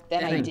more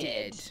than I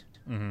did.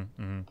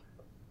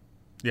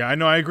 Yeah, I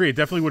know. I agree. It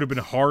definitely would have been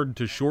hard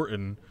to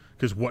shorten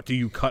because what do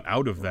you cut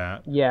out of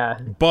that? Yeah,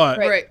 but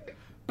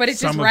but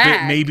it's some just of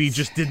it maybe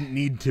just didn't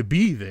need to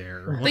be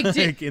there, like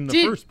in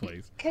the first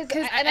place.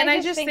 And I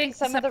just think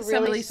some of the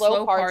really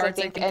slow parts, I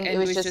think, and it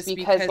was just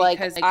because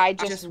like I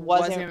just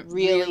wasn't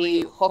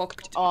really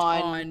hooked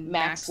on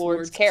Max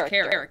Lord's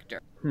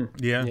character.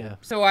 Yeah.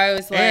 So I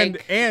was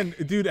like, and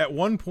dude, at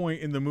one point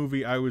in the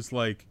movie, I was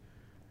like,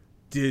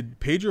 did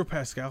Pedro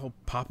Pascal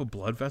pop a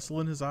blood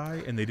vessel in his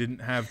eye and they didn't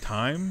have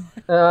time?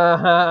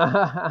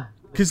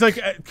 Because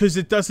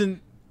it doesn't,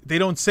 they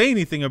don't say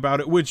anything about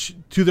it, which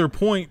to their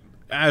point,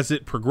 as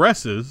it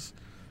progresses,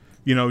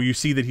 you know, you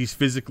see that he's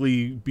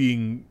physically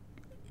being,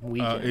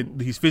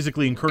 he's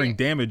physically incurring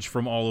damage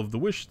from all of the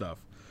wish stuff,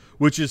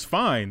 which is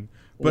fine.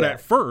 But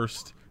at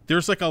first,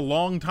 there's like a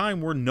long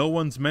time where no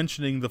one's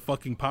mentioning the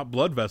fucking pop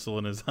blood vessel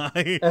in his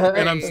eye.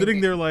 And I'm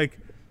sitting there like,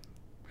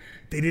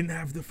 they didn't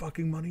have the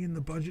fucking money in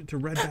the budget to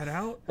read that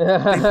out. They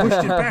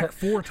pushed it back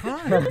 4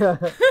 times.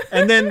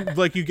 And then,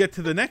 like, you get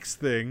to the next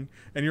thing,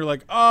 and you're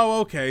like, oh,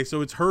 okay, so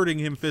it's hurting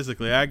him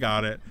physically. I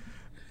got it.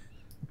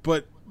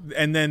 But,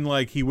 and then,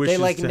 like, he wishes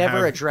to They, never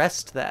have...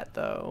 addressed that,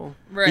 though.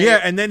 Right.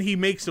 Yeah, and then he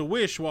makes a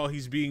wish while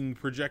he's being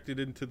projected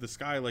into the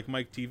sky like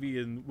Mike TV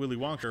and Willy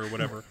Wonka or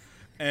whatever.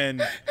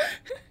 And,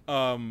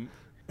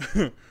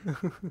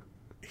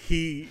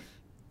 he,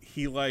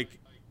 like...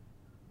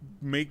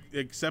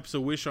 accepts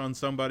a wish on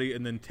somebody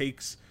and then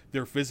takes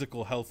their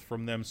physical health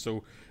from them,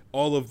 so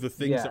all of the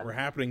things that were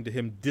happening to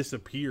him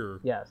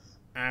disappear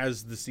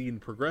as the scene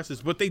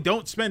progresses, but they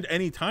don't spend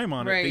any time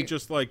on it. They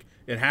just like,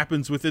 it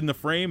happens within the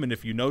frame, and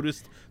if you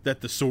noticed that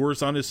the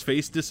sores on his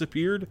face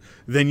disappeared,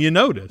 then you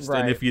noticed,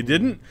 and if you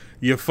didn't,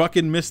 you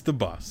fucking missed the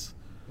bus.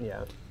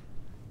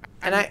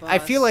 And I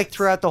feel like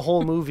throughout the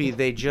whole movie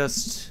they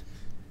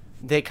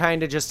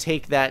kind of just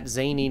take that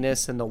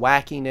zaniness and the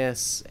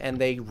wackiness and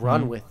they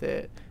run with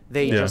it.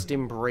 They just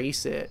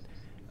embrace it.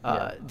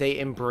 They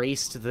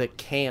embraced the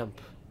camp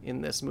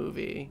in this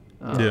movie.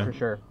 For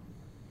sure.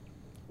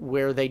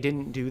 Where they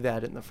didn't do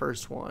that in the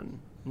first one.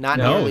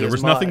 No, there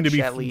was nothing to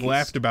be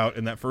laughed about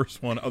in that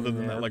first one other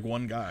than that like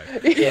one guy.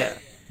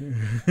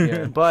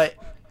 But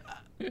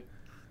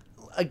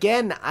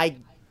again, I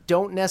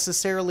don't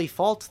necessarily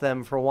fault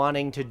them for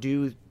wanting to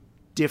do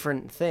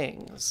different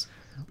things.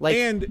 Like,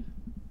 and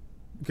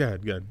Go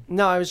ahead.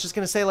 No, I was just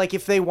going to say, like,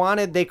 if they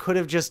wanted, they could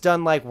have just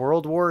done, like,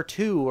 World War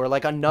II or,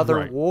 like,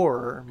 another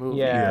war movie.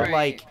 Yeah. But,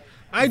 like,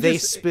 they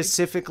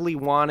specifically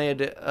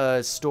wanted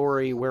a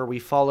story where we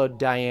followed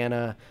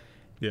Diana.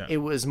 Yeah. It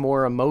was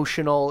more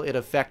emotional. It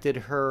affected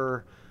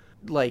her.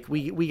 Like,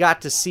 we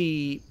got to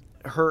see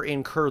her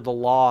incur the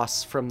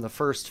loss from the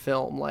first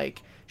film.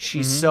 Like,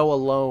 she's so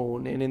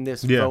alone and in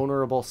this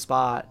vulnerable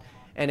spot.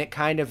 and it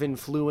kind of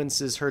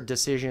influences her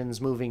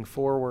decisions moving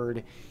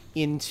forward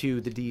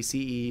into the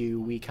DCEU.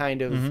 We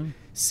kind of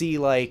see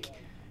like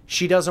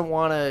she doesn't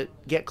want to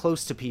get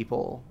close to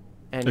people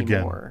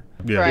anymore.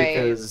 Yeah. Right.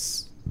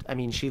 Because I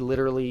mean, she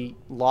literally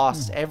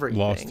lost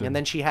everything, and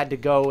then she had to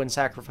go and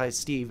sacrifice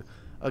Steve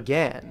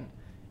again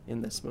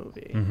in this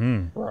movie.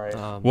 Right.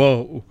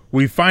 Well,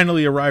 we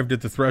finally arrived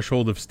at the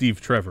threshold of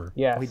Steve Trevor.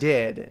 Yes. We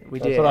did.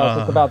 That's what I was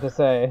just about to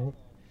say.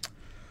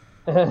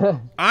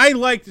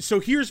 So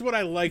here's what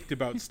I liked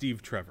about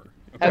Steve Trevor.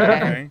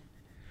 Okay.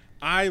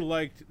 I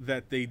liked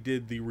that they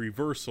did the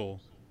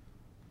reversal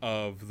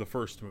of the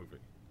first movie.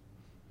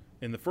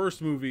 In the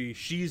first movie,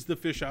 she's the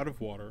fish out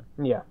of water.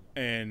 Yeah.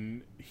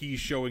 And he's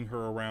showing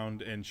her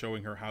around and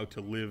showing her how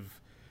to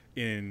live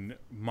in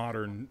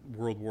modern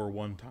World War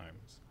I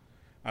times.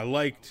 I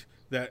liked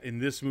that in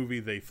this movie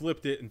they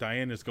flipped it and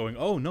Diana's going,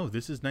 oh no,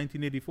 this is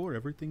 1984.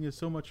 Everything is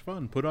so much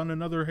fun. Put on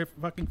another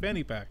fucking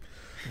fanny pack.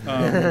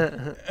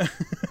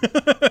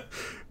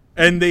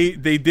 And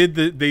they did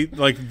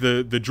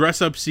the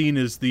dress up scene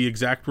is the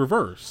exact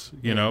reverse.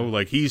 You know,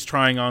 like he's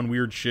trying on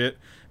weird shit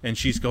and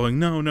she's going,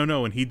 no.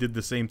 And he did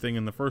the same thing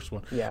in the first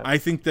one. Yeah. I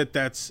think that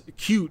that's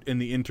cute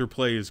and the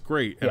interplay is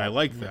great. And I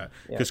like that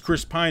because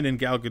Chris Pine and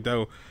Gal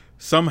Gadot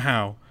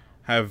somehow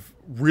have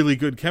really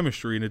good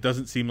chemistry and it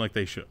doesn't seem like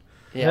they should.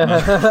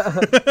 Yeah.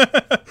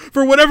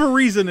 For whatever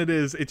reason it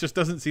is, it just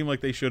doesn't seem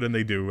like they should, and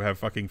they do have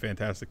fucking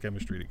fantastic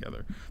chemistry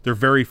together. They're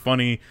very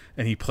funny,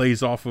 and he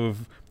plays off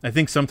of, I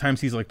think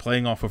sometimes he's like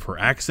playing off of her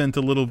accent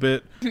a little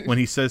bit when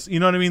he says, you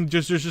know what I mean?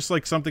 There's just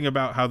like something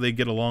about how they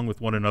get along with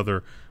one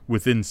another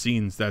within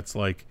scenes that's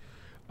like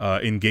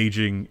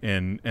engaging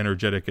and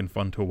energetic and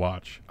fun to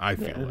watch. I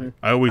feel like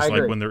I always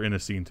like when they're in a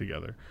scene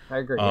together. I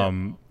agree.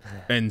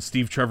 And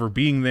Steve Trevor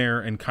being there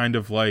and kind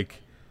of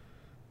like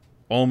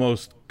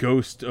almost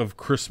Ghost of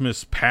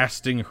Christmas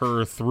passing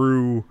her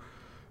through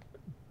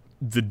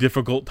the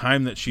difficult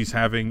time that she's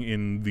having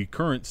in the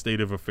current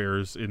state of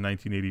affairs in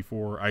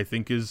 1984, I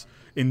think is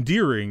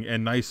endearing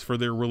and nice for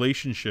their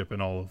relationship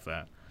and all of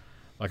that.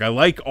 Like, I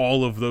like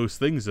all of those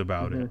things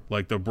about it.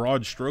 Like, the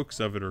broad strokes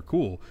of it are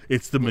cool.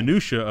 It's the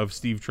minutia of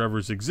Steve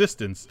Trevor's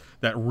existence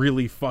that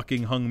really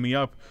fucking hung me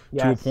up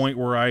to a point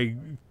where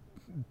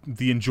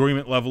the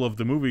enjoyment level of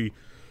the movie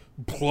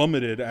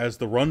plummeted as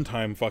the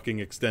runtime fucking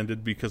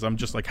extended, because I'm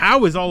just like,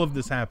 how is all of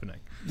this happening?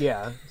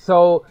 Yeah.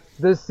 So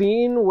the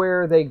scene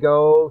where they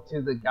go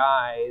to the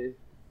guy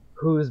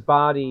whose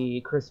body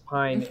Chris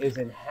Pine is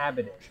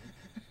inhabiting,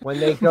 when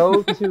they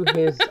go to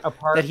his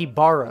apartment that he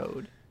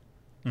borrowed.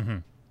 Yeah.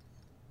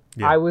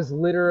 I was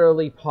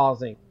literally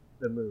pausing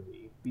the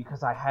movie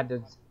because I had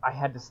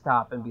to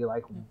stop and be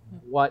like,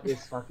 what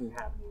is fucking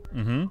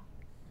happening?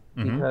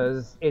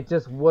 Because it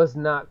just was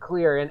not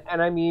clear.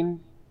 And I mean,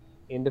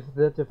 in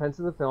the defense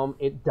of the film,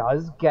 it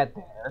does get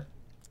there,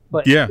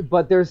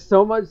 but there's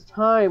so much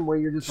time where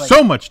you're just like,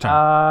 so much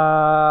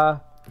time,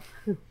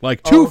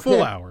 like 2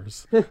 full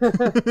hours.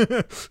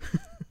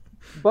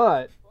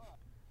 But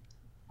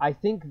I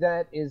think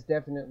that is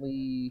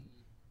definitely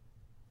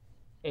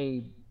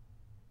a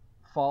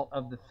fault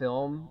of the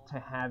film to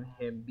have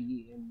him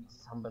be in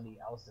somebody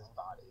else's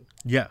body.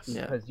 Yes,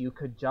 because you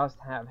could just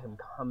have him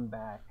come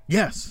back.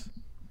 Yes,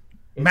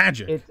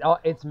 magic.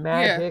 It's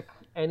magic. Yeah.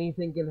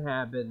 Anything can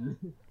happen,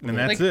 and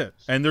that's it.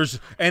 And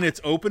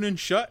it's open and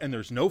shut, and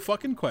there's no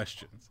fucking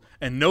questions,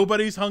 and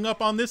nobody's hung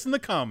up on this in the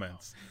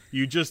comments.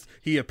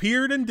 He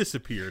appeared and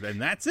disappeared,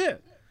 and that's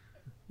it.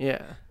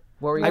 Yeah,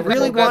 I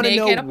really want to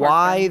know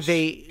why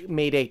they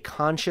made a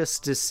conscious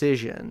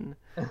decision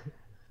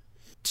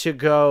to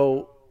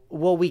go,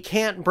 well, we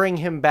can't bring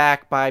him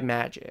back by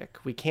magic.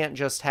 We can't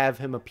just have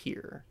him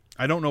appear.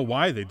 I don't know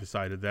why they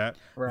decided that.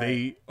 Right.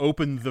 They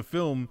opened the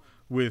film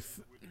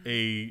with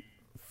a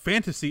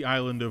fantasy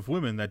island of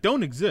women that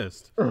don't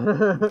exist.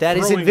 That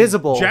is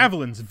invisible.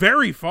 Javelins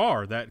very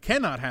far. That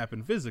cannot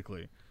happen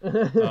physically.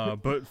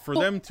 But for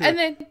them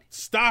to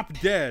stop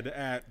dead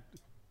at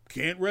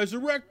can't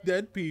resurrect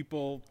dead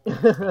people.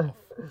 But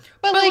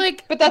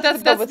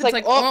that's it's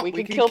like, oh, we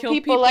can kill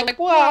people like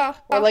wah,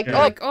 or like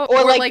at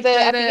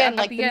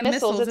the end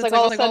missiles. It's like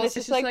all of a sudden it's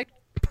just like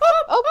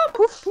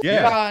poof,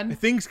 gone.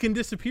 Things can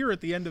disappear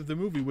at the end of the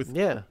movie with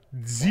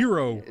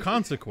zero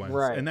consequence,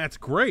 and that's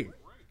great.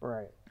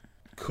 Right.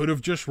 Could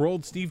have just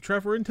rolled Steve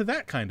Trevor into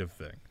that kind of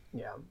thing.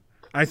 Yeah.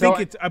 I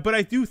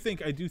do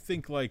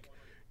think like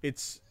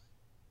it's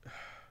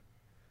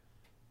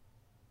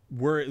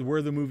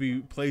where the movie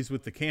plays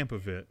with the camp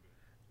of it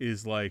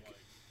is like,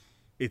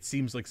 it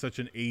seems like such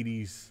an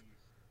 80s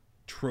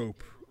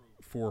trope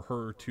for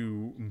her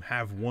to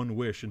have one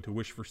wish and to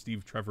wish for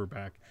Steve Trevor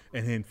back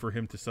and then for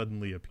him to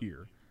suddenly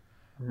appear.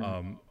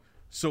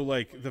 So,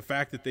 like, the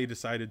fact that they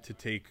decided to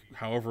take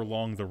however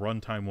long the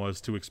runtime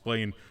was to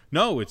explain,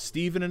 no, it's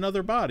Steve in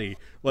another body.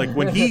 Like,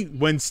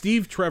 when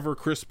Steve Trevor,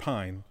 Chris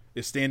Pine,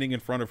 is standing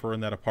in front of her in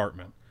that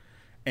apartment,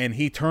 and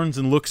he turns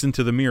and looks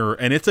into the mirror,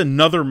 and it's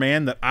another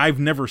man that I've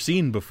never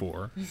seen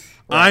before,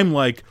 I'm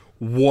like,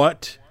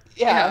 what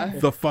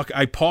the fuck?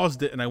 I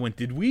paused it, and I went,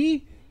 did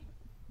we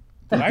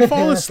Did I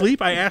fall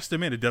asleep? I asked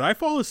Amanda, did I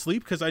fall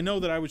asleep? Because I know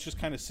that I was just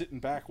kind of sitting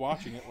back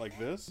watching it like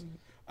this.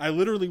 I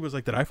literally was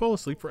like, did I fall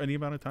asleep for any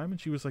amount of time? And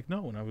she was like,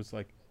 no. And I was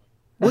like,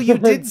 well, you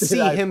did see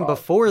him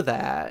before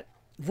that.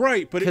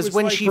 Right, but it was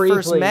when like, she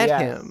first met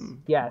yes.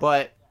 him. Yes.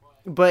 But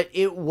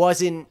it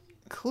wasn't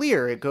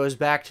clear. It goes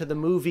back to the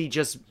movie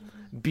just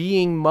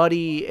being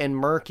muddy and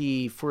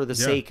murky for the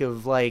sake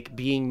of like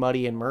being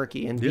muddy and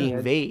murky and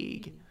being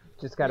vague.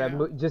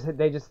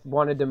 They just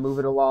wanted to move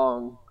it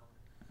along,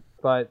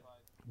 but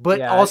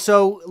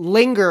also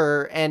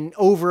linger and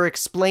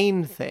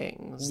over-explain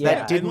things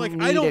that didn't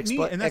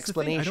need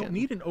explanation. I don't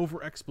need an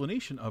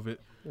over-explanation of it.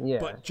 Yeah.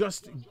 But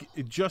just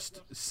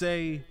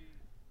say,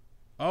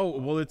 oh,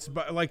 well, it's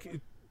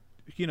like,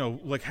 you know,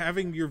 like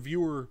having your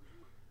viewer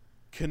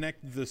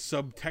connect the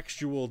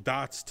subtextual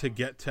dots to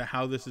get to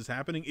how this is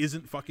happening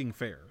isn't fucking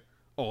fair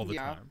all the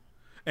time.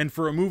 And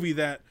for a movie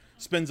that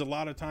spends a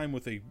lot of time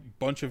with a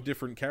bunch of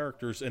different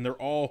characters and they're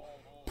all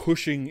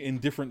pushing in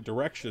different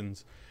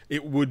directions,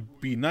 it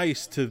would be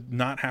nice to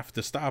not have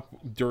to stop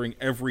during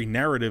every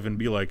narrative and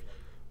be like,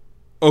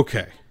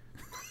 okay,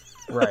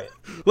 right,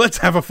 let's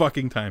have a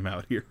fucking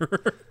timeout here.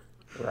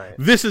 Right.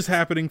 This is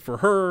happening for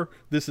her,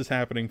 this is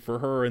happening for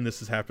her, and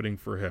this is happening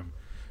for him.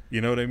 You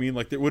know what I mean?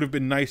 Like, it would have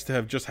been nice to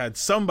have just had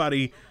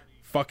somebody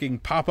fucking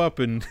pop up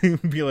and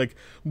be like,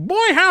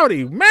 boy,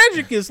 howdy,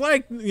 magic is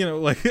like, you know,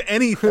 like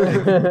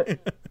anything.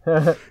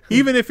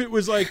 Even if it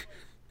was like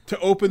to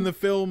open the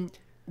film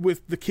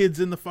with the kids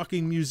in the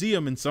fucking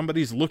museum and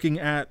somebody's looking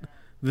at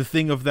the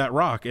thing of that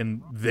rock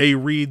and they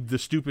read the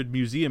stupid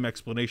museum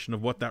explanation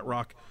of what that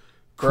rock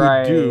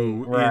could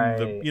do in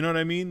the, you know what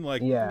I mean?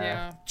 Like,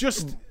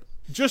 just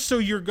so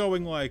you're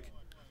going like,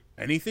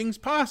 anything's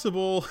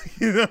possible,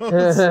 you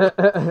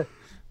know?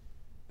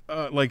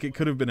 Like, it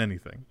could have been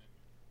anything.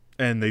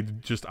 And they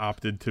just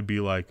opted to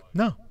be like,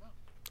 no,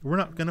 we're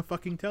not gonna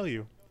fucking tell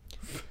you.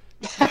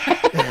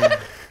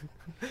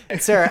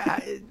 And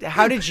Sarah,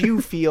 how did you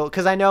feel?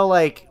 Because I know,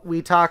 like,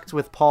 we talked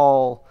with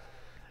Paul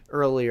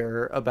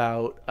earlier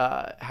about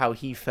how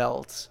he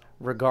felt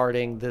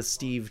regarding the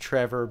Steve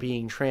Trevor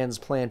being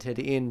transplanted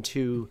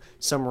into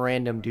some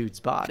random dude's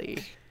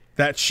body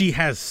that she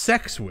has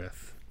sex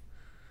with.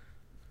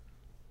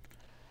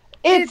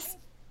 It's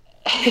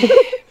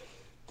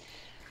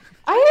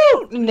I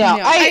don't know.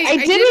 I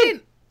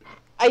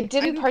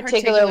didn't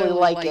particularly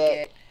like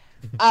it.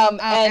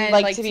 And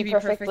like, to be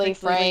perfectly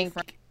frank,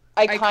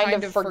 I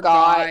kind of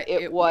forgot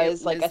it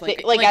was like a thing,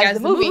 like as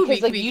the movie,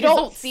 because like you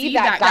don't see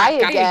that guy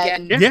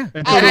again. Yeah,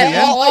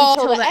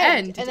 until the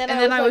end. And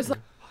then I was like,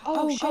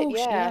 oh shit,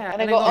 yeah.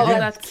 And I go, oh,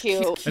 that's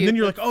cute. And then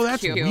you're like, oh,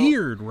 that's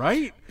weird,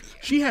 right?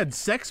 She had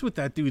sex with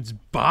that dude's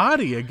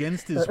body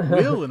against his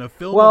will in a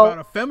film about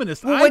a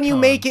feminist icon. When you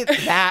make it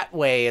that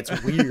way, it's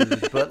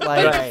weird. But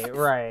like,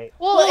 right.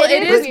 Well,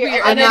 it is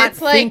weird. I'm not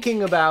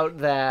thinking about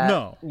that.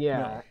 No. Yeah.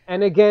 No.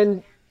 And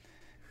again,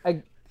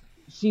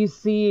 she's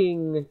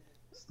seeing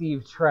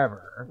Steve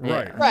Trevor.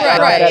 Right.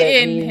 That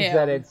it in means him.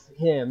 that it's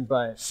him,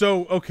 but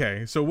So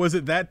was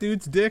it that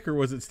dude's dick or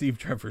was it Steve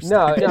Trevor's dick?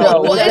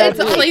 no. Well, That it's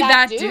only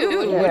that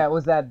dude. Yeah, it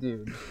was that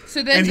dude.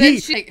 So then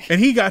And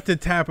he got to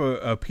tap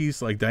a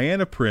piece like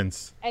Diana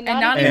Prince and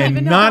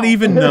not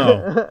even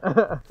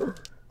know.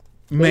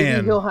 Man,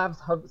 maybe he'll have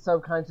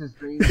subconscious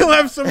dreams. he'll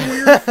have some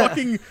weird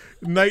fucking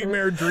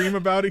nightmare dream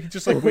about it. He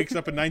just like wakes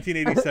up in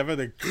 1987.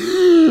 Like,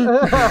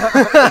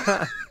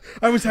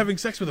 I was having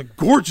sex with a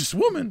gorgeous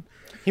woman.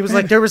 He was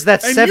like, there was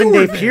that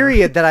 7-day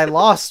period that I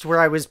lost where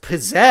I was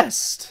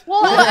possessed.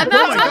 Well, and that's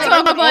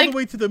I went like, all the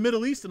way to the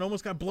Middle East and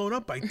almost got blown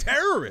up by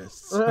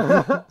terrorists.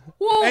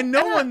 And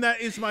no one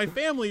that is my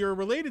family or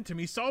related to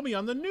me saw me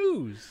on the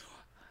news.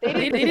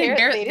 They didn't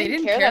care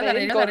that I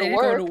didn't go to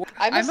work.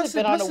 I must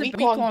have been on a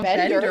week-long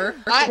bender.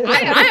 I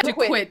have to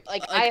quit.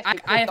 Like, I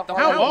have to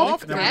How hold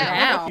often am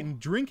I fucking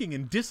drinking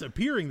and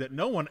disappearing that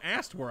no one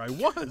asked where I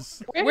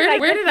was?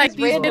 Where did I get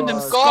these random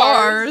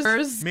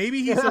scars?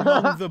 Maybe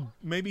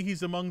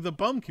he's among the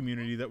bum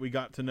community that we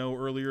got to know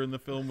earlier in the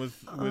film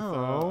with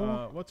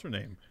what's her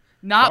name?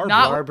 Not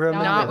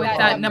Barbara with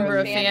that number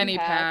of fanny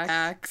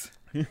packs.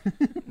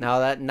 No,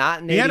 that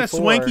not in 84. He had a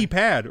swanky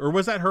pad, or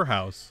was that her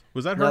house?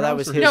 Was that her house? No, that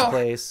was his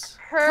place.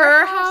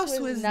 Her house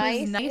was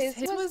nice.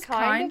 His was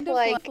kind of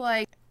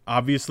like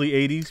obviously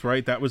 80s,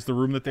 right? That was the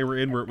room that they were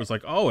in where it was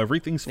like, oh,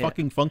 everything's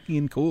fucking funky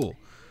and cool.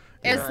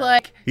 It's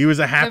like he was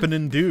a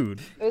happening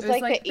dude. It was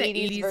like the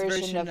 80s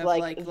version of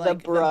like the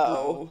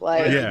bro.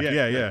 Like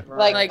yeah.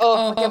 Like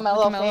oh, get my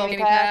little fanny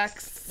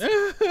packs.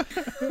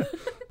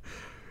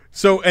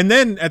 So, and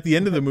then at the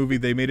end of the movie,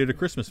 they made it a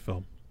Christmas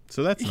film.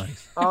 So that's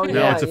nice.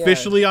 Now it's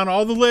officially on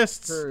all the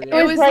lists. Sure,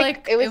 It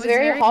was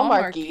very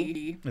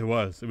Hallmarky.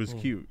 It was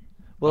cute.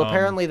 Well,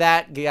 apparently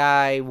that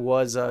guy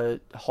was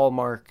a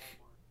Hallmark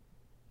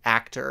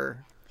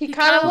actor. He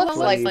kind of looks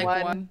like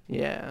one.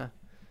 Yeah.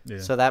 Yeah.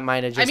 So that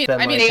might have just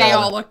been I mean, like they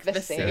all look the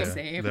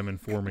same. Them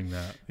informing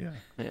that. Yeah.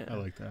 I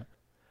like that.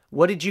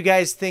 What did you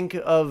guys think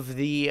of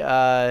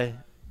the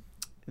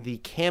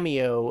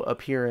cameo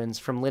appearance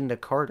from Linda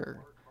Carter?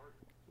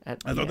 I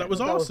thought that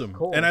was awesome.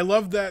 Cool. And I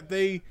love that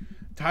they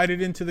tied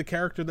it into the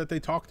character that they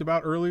talked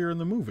about earlier in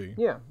the movie.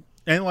 Yeah.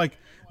 And like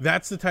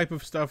that's the type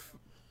of stuff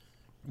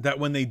that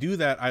when they do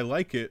that, I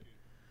like it.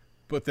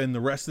 But then the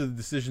rest of the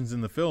decisions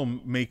in the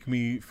film make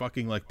me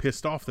fucking like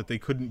pissed off that they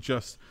couldn't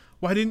just.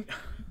 Why didn't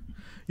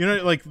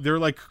like they're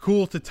like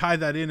cool to tie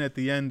that in at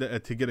the end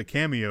to get a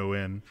cameo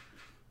in,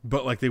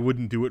 but like they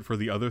wouldn't do it for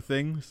the other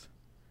things.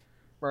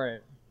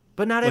 Right.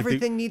 But not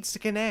everything needs to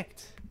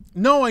connect.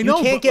 No, I know.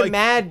 You can't get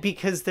mad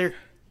because they're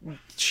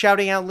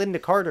shouting out Linda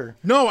Carter.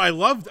 No, I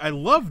loved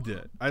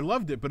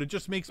it, but it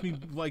just makes me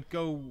like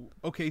go,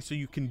 okay, so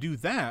you can do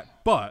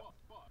that, but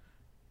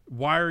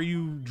why are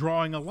you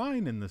drawing a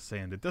line in the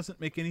sand? It doesn't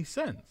make any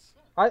sense.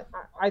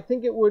 I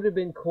think it would have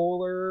been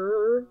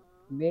cooler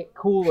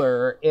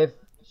if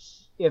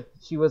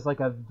she was like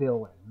a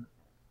villain.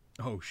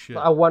 Oh shit.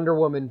 A Wonder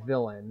Woman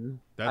villain.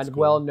 That's a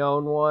cool.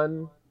 well-known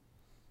one.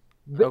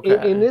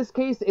 Okay. In this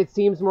case, it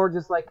seems more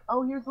just like,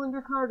 oh, here's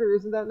Linda Carter,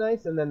 isn't that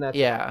nice? And then that's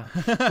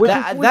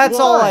that's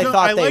all I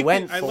thought they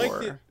went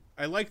for.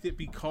 I liked it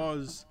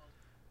because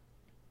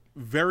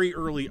very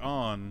early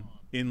on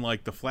in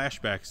like the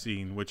flashback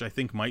scene, which I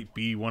think might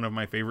be one of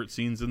my favorite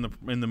scenes in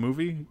the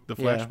movie, the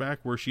flashback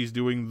where she's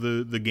doing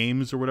the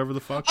games or whatever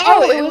the fuck.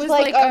 Oh, it was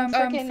like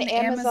freaking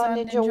Amazon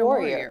Ninja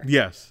Warrior.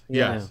 Yes.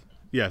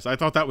 Yes, I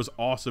thought that was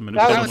awesome and it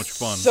was so much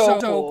fun. So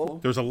cool.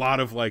 There's a lot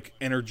of like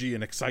energy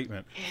and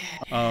excitement.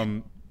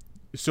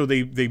 So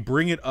they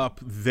bring it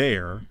up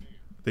there.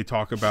 They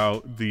talk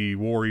about the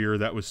warrior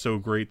that was so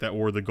great that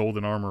wore the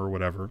golden armor or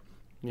whatever.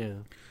 Yeah.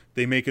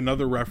 They make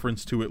another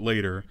reference to it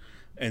later,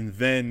 and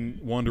then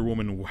Wonder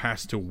Woman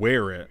has to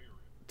wear it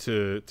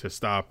to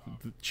stop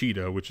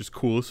Cheetah, which is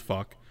cool as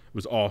fuck. It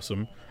was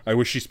awesome. I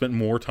wish she spent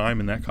more time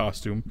in that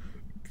costume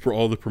for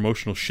all the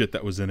promotional shit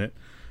that was in it.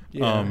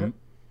 Yeah.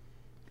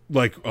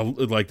 Like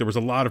there was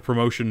a lot of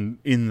promotion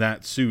in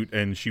that suit,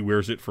 and she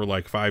wears it for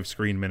like 5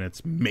 screen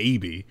minutes,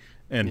 maybe,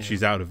 and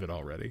she's out of it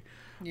already.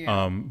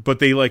 Yeah. But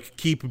they like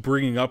keep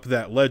bringing up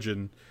that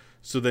legend,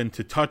 so then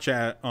to touch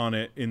on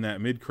it in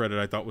that mid credit,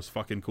 I thought was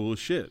fucking cool as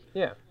shit.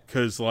 Yeah,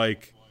 because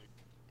like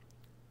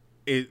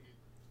it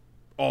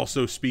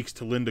also speaks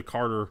to Linda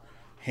Carter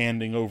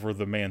handing over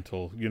the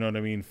mantle. You know what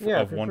I mean?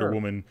 Of Wonder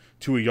Woman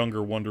to a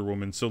younger Wonder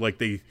Woman. So like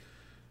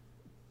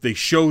they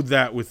showed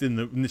that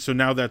within so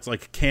now that's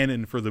like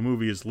canon for the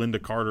movie is Linda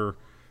Carter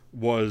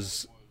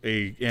was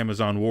a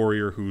Amazon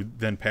warrior who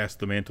then passed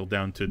the mantle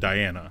down to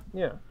Diana.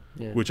 Yeah.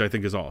 Which I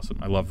think is awesome.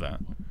 I love that.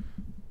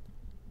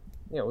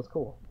 Yeah, it was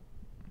cool.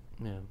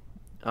 Yeah.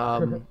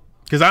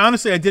 Because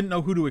I didn't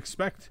know who to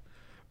expect,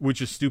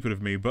 which is stupid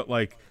of me, but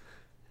like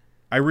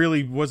I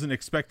really wasn't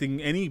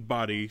expecting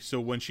anybody,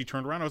 so when she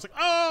turned around I was like,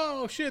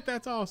 oh shit,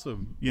 that's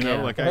awesome. You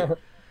know, like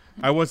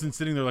I wasn't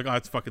sitting there like, oh,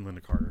 it's fucking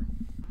Linda Carter.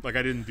 Like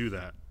I didn't do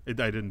that. I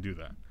didn't do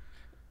that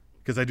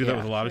because I do that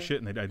with a lot of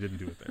shit, and I didn't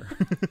do it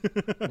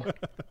there.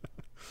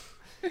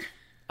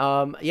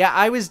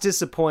 I was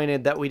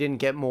disappointed that we didn't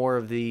get more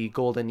of the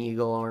Golden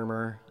Eagle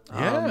armor.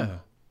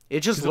 It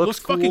just looks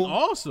cool. Fucking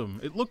awesome.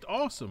 It looked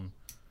awesome.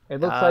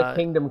 It looks like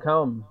Kingdom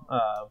Come,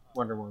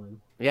 Wonder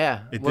Woman.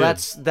 Yeah,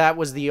 that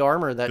was the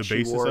armor that she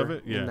basis wore of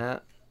it. Yeah. In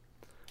that.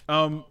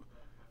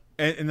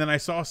 And then I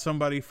saw some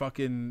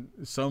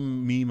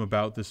meme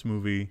about this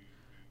movie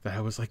that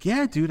I was like,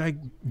 yeah,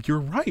 dude, you're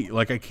right.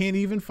 Like I can't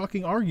even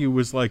fucking argue.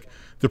 Was like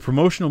the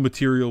promotional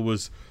material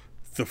was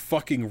the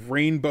fucking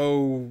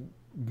rainbow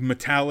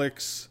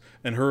metallics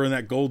and her in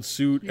that gold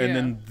suit, and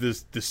then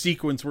the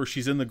sequence where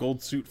she's in the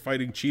gold suit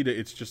fighting Cheetah,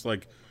 it's just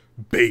like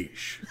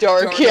beige,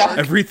 dark. Yeah,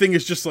 everything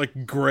is just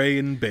like gray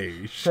and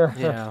beige.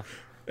 Yeah.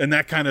 And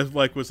that kind of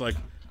like was like,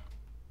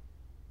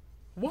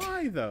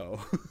 why though?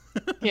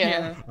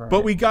 Yeah.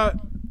 But we got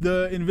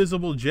the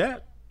invisible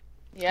jet.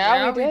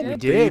 Yeah, we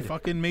did. They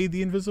fucking made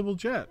the invisible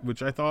jet,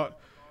 which I thought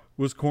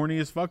was corny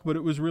as fuck, but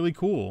it was really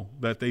cool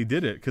that they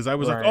did it, because I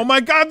was like, oh my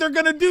god, they're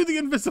gonna do the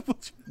invisible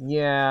jet.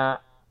 Yeah.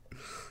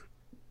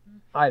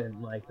 I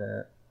didn't like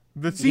that.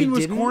 The scene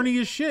was corny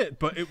as shit,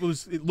 but it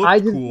looked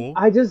cool.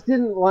 I just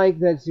didn't like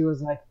that she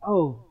was like,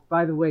 oh,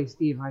 by the way,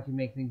 Steve, I can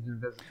make things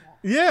invisible.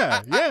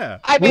 Yeah.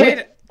 I made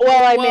a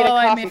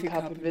coffee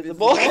cup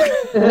invisible.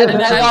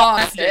 And I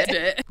lost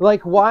it.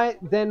 Like, why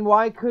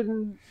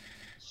couldn't,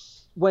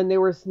 when they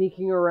were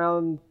sneaking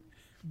around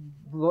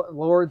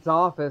Lord's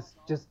office,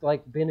 just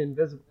like been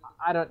invisible?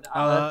 I don't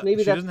know.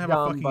 Maybe she that's doesn't have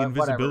dumb, a fucking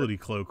invisibility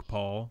cloak,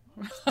 Paul.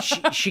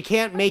 She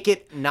can't make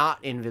it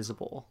not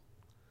invisible.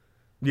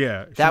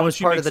 Yeah, that was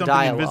part of the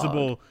dialogue.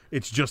 Invisible,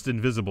 it's just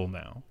invisible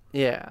now.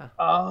 Yeah.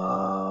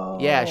 Oh.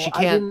 Yeah, she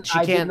can't.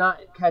 I did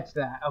not catch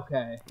that.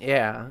 Okay.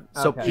 Yeah.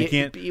 So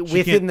she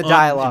within the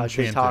dialogue,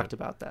 they talked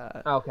about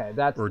that. Okay,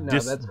 that's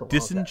that's cool.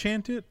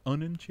 Disenchant it,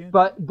 unenchanted.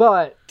 But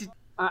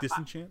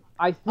disenchant.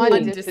 I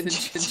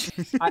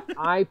think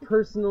I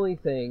personally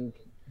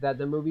think that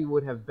the movie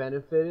would have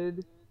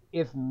benefited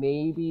if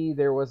maybe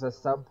there was a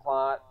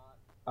subplot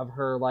of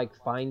her like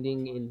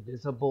finding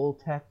invisible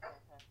tech.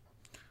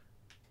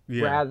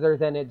 Yeah. Rather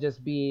than it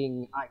just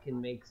being, I can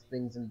make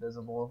things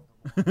invisible.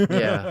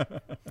 Yeah.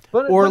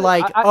 Or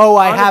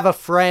I have a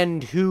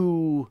friend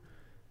who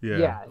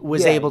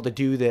was able to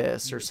do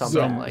this or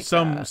something like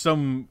that.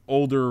 Some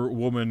older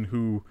woman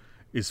who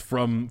is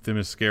from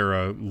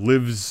Themyscira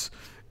lives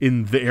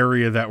in the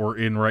area that we're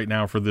in right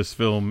now for this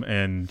film,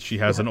 and she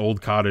has an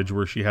old cottage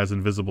where she has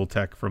invisible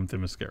tech from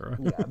Themyscira.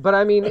 Yeah, but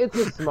I mean, it's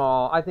a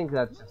small. I think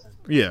that's just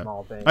a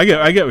small thing.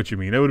 I get what you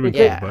mean. It would have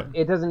been cool, but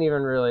it doesn't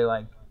even really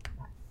like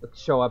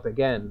show up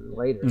again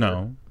later.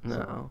 No.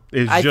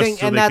 I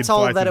think, and that's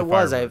all that it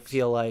was. I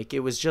feel like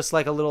it was just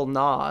like a little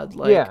nod,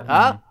 like,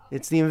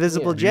 it's the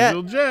invisible jet.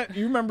 Invisible jet.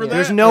 You remember that?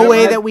 There's no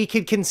way that we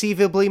could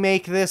conceivably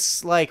make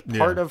this like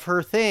part of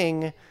her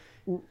thing.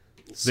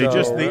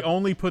 They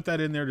only put that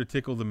in there to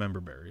tickle the member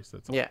berries.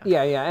 That's all.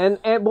 Yeah,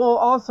 and well,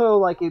 also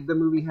like the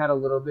movie had a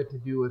little bit to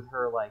do with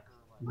her like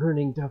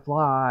learning to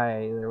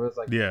fly. There was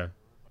like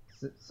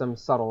some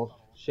subtle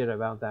shit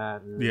about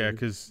that. Yeah,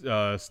 because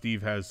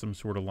Steve has some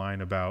sort of line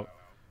about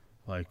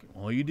like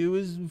all you do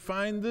is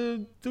find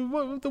the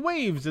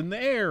waves in the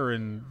air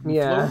and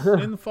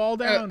float and fall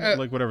down,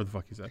 like whatever the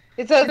fuck he said.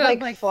 It says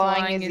like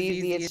flying is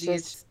easy. It's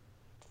just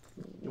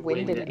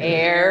wind and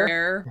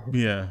air.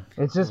 Yeah,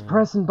 it's just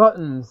pressing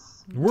buttons.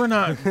 We're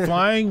not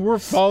flying, we're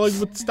falling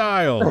with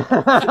style.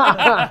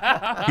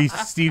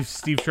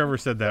 Steve Trevor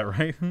said that,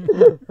 right?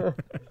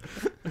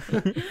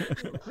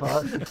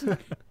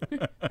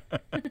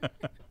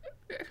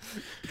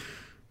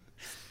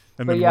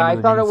 And then I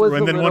thought it was.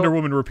 And then Wonder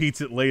Woman repeats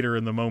it later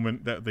in the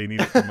moment that they need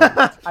it the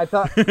most. I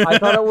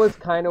thought it was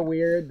kind of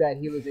weird that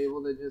he was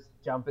able to just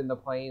jump in the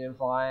plane and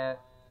fly it.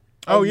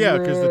 Oh yeah,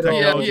 because the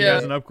technology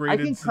hasn't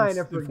upgraded since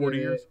 40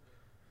 years.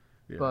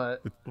 Yeah.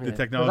 But the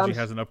technology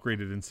hasn't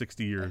upgraded in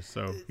 60 years,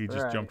 so he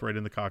just jumped right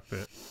in the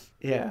cockpit.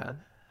 Yeah.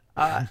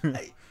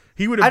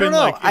 He would have been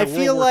like in a I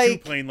feel World War II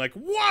like plane, like,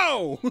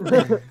 whoa!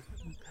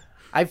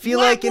 I feel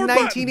like in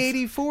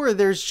 1984,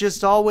 there's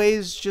just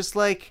always just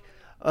like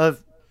a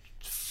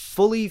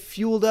fully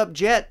fueled up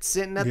jet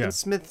sitting at the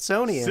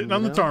Smithsonian. Sitting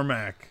on the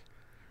tarmac.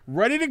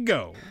 Ready to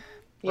go.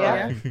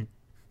 Yeah.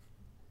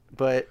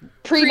 But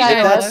pre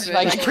 9/11.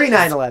 Like pre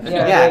 9/11.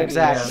 Yeah,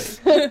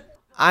 exactly.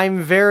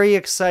 I'm very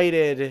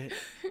excited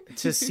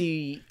to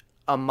see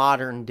a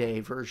modern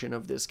day version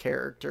of this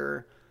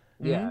character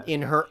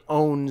in her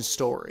own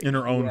story. In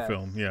her own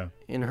film,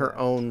 In her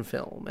own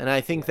film. And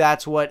I think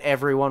that's what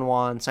everyone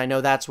wants. I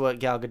know that's what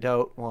Gal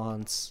Gadot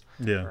wants.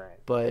 Yeah.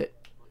 But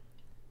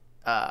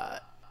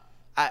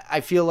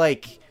I feel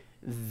like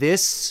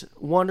this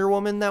Wonder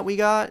Woman that we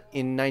got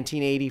in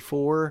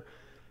 1984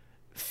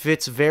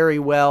 fits very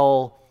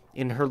well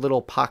in her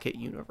little pocket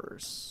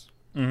universe.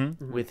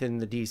 Within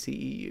the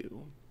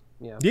DCEU.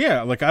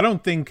 Yeah, like I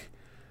don't think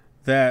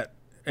that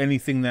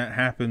anything that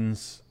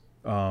happens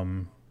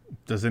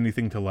does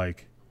anything to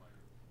like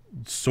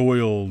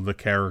soil the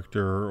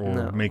character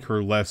or make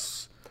her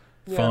less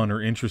fun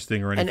or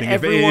interesting or anything.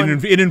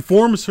 It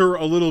informs her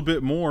a little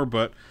bit more,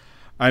 but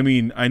I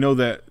mean, I know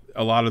that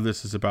a lot of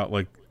this is about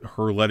like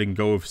her letting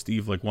go of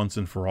Steve like once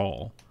and for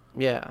all.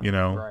 Yeah. You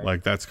know,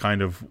 like that's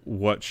kind of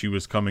what she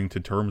was coming to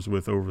terms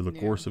with over the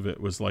course of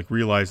it, was like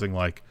realizing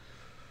like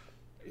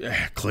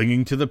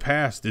clinging to the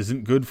past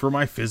isn't good for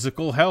my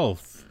physical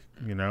health,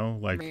 you know,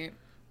 like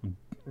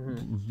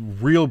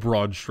real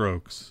broad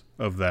strokes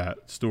of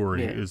that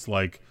story is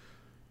like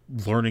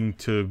learning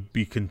to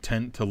be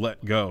content to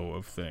let go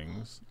of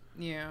things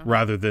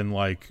rather than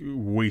like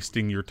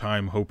wasting your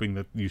time hoping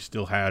that you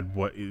still had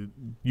what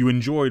you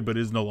enjoyed but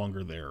is no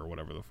longer there or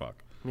whatever the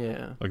fuck.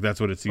 Like that's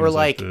what it seems like. Or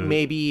like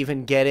maybe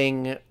even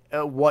getting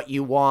what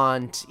you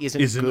want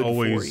isn't good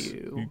always for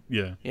you.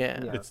 Yeah.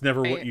 It's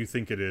never what you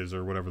think it is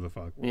or whatever the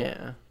fuck.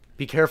 Yeah.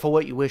 Be careful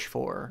what you wish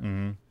for.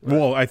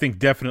 Well, I think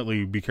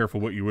definitely be careful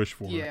what you wish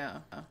for. Yeah.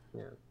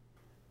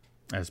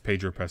 As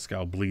Pedro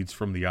Pascal bleeds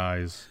from the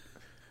eyes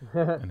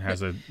and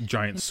has a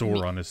giant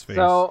sore on his face.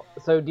 So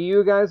do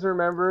you guys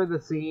remember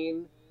the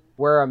scene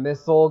where a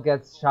missile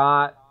gets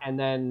shot and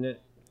then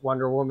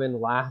Wonder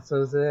Woman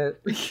lassos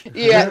it?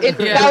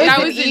 That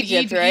was in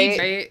Egypt,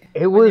 right?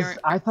 It was.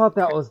 I thought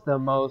that was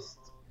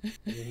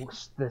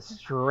the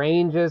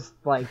strangest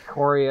like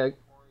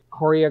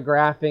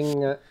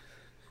choreographing.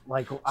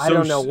 Like I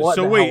don't know what.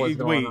 So wait,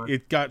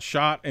 it got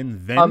shot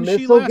and then a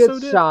missile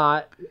gets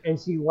shot and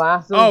she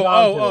lassos.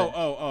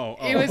 Oh.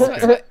 It was,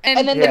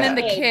 and then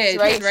the kids,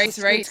 right?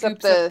 Scoops up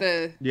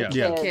the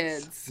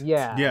kids.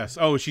 Yeah. Yes.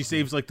 Oh, she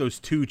saves like those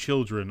two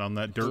children on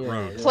that dirt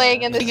road.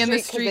 Playing in the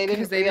street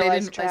because they didn't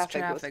realize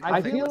traffic.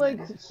 I feel like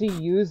she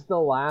used the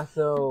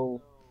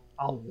lasso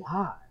a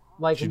lot,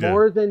 like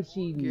more than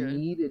she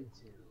needed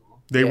to.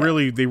 They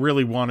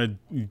really wanted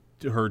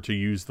her to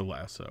use the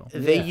lasso.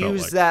 They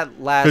used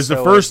that lasso because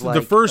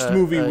the first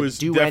movie was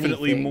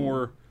definitely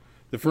more.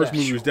 The first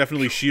movie was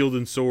definitely shield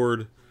and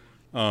sword.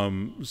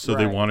 So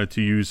they wanted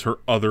to use her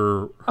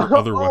other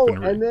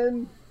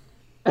weaponry.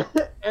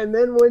 And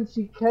then when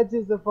she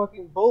catches a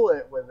fucking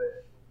bullet with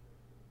it,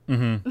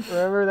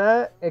 remember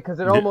that? Because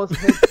it almost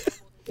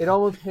hits. It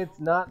almost hits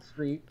not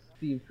Steve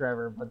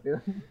Trevor, but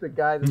the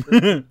guy that's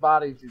in his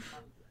body shoots.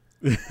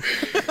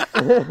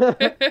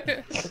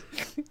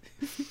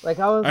 Like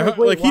I was like,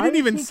 wait, he didn't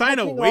even sign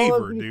a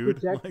waiver, dude.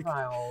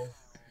 Projectiles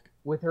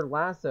with her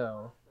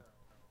lasso.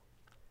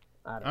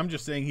 I'm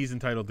just saying he's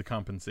entitled to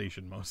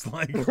compensation, most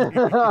likely.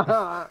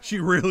 She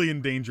really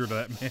endangered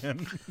that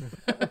man.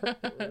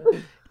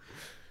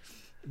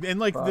 And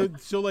like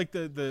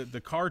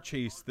the car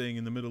chase thing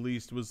in the Middle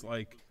East was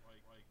like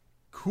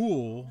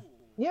cool.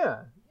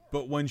 Yeah.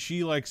 But when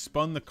she like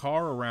spun the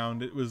car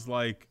around, it was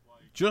like,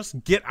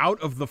 just get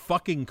out of the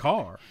fucking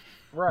car.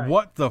 Right.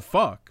 What the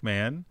fuck,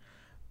 man?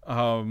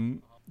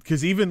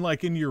 Because even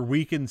like in your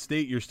weakened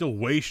state, you're still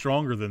way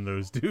stronger than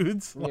those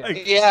dudes.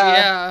 Like,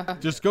 yeah.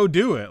 Just go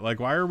do it. Like,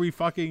 why are we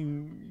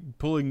fucking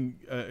pulling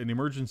an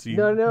emergency?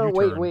 No,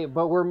 U-turn? wait.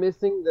 But we're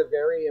missing the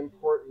very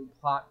important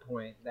plot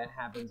point that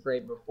happens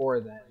right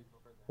before then,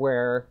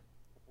 where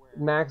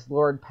Max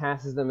Lord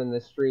passes them in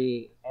the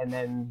street, and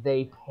then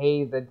they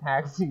pay the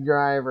taxi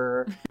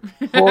driver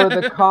for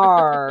the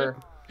car,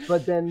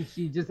 but then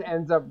she just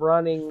ends up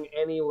running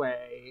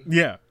anyway.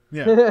 Yeah.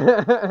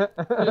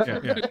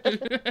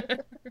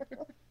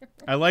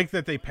 I like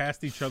that they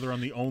passed each other on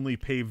the only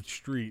paved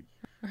street.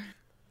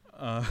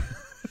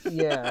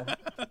 Yeah.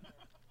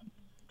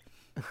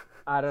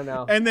 I don't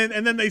know. And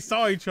then they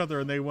saw each other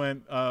and they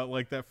went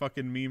like that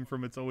fucking meme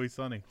from It's Always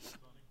Sunny.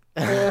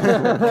 I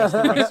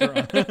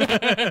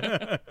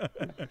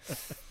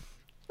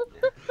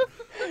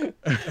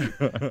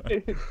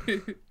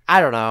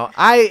don't know.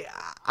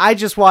 I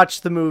just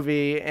watched the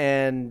movie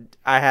and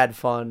I had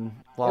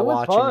fun while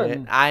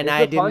watching it.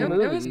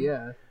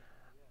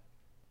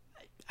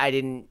 I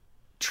didn't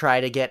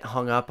try to get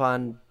hung up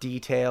on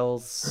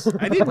details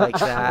like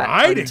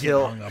that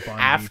until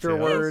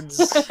afterwards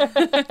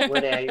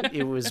when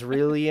it was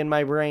really in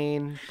my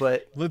brain.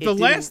 But the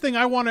last thing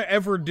I want to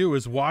ever do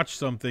is watch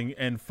something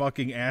and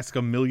fucking ask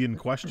a million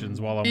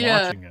questions while I'm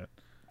watching it.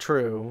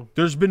 True.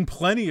 There's been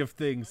plenty of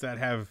things that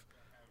have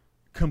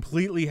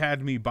completely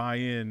had me buy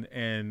in,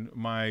 and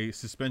my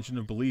suspension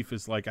of belief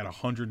is like at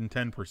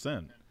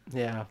 110%.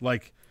 Yeah.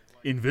 Like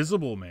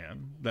Invisible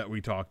Man that we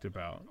talked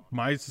about.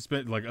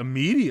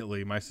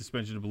 Immediately my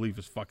suspension of belief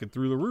is fucking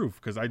through the roof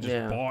because I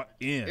just bought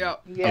in. Yeah.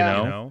 You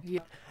know? Yeah.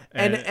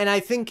 And I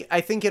think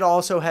it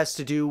also has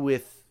to do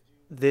with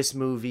this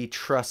movie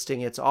trusting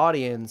its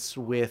audience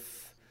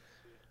with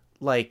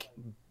like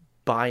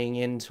buying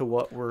into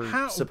what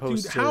we're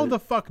supposed to. How the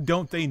fuck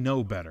don't they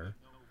know better?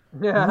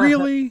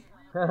 Really?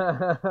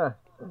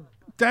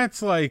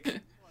 That's like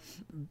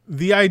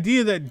the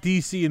idea that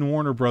DC and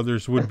Warner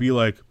Brothers would be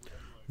like,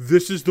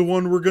 this is the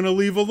one we're gonna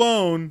leave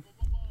alone.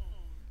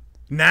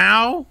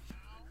 Now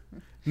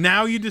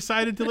you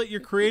decided to let your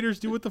creators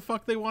do what the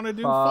fuck they want to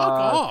do. Fuck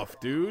off,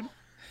 dude.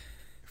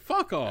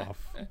 Fuck off.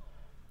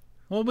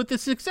 Well, with the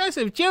success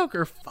of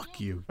Joker, fuck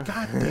you.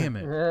 God damn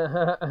it.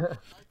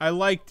 I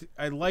liked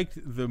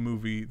the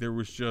movie. There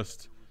was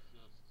just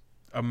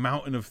a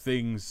mountain of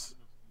things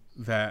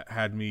that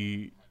had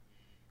me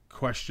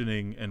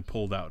questioning and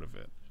pulled out of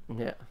it.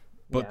 Yeah.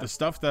 But the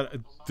stuff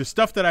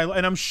that I,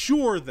 and I'm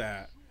sure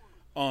that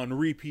on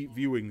repeat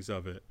viewings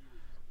of it,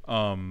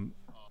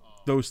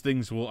 those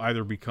things will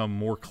either become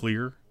more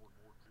clear,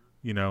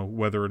 you know,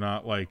 whether or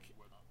not like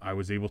I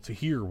was able to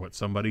hear what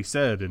somebody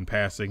said in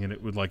passing and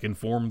it would like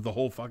inform the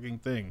whole fucking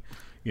thing,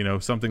 you know,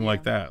 something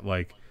like that.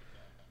 Like,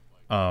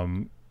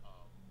 so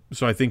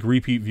I think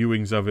repeat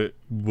viewings of it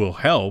will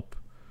help,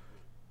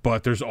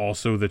 but there's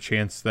also the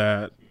chance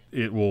that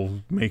it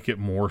will make it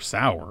more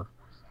sour,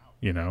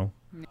 you know?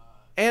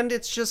 And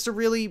it's just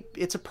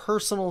it's a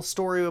personal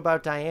story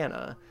about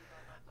Diana.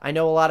 I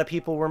know a lot of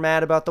people were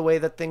mad about the way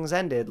that things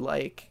ended.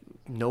 Like,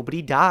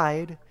 nobody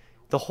died.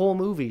 The whole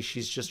movie,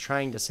 she's just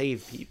trying to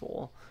save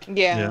people.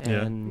 Yeah.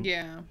 And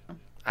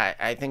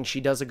I think she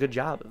does a good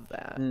job of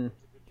that.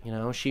 You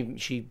know,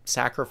 she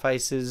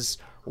sacrifices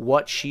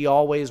what she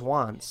always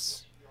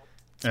wants.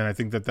 And I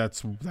think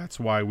that's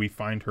why we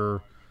find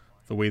her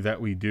the way that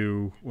we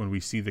do when we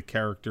see the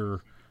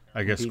character,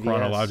 I guess, BVS.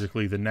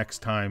 chronologically the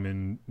next time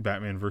in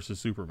Batman versus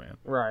Superman.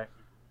 Right.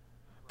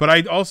 But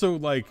I also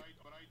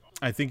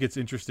I think it's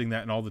interesting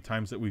that in all the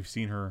times that we've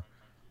seen her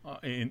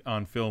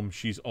on film,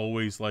 she's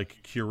always like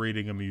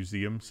curating a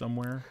museum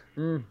somewhere.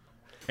 Well,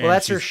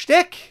 that's her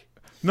shtick.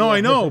 No,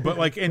 I know, but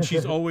like, and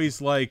she's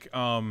always like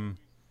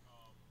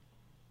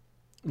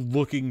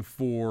looking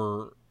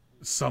for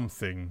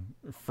something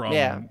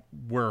from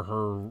where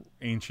her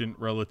ancient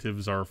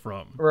relatives are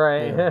from.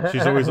 Right.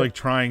 She's always like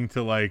trying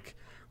to like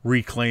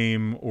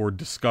reclaim or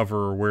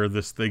discover where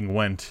this thing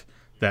went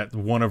that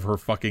one of her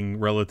fucking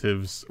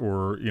relatives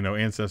or, you know,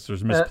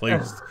 ancestors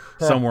misplaced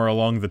somewhere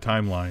along the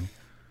timeline.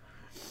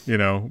 You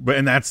know,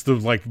 and that's the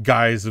like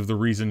guise of the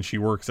reason she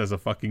works as a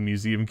fucking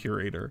museum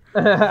curator.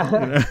 You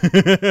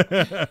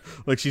know?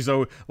 Like she's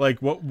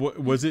like what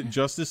was it,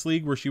 Justice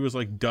League, where she was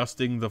like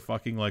dusting the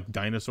fucking like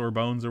dinosaur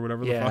bones or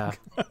whatever the fuck.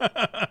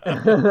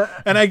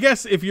 And I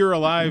guess if you're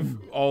alive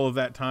all of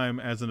that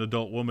time as an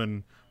adult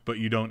woman, but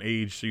you don't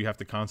age, so you have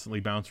to constantly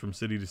bounce from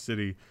city to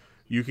city,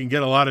 you can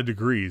get a lot of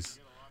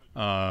degrees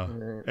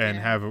and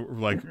have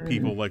like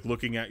people like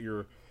looking at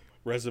your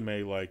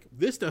resume like,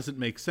 this doesn't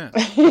make sense.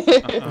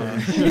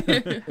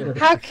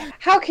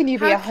 How can you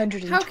be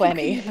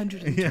 120? You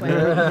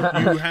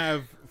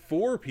have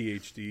 4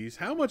 PhDs.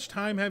 How much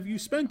time have you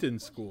spent in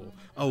school?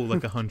 Oh,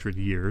 like 100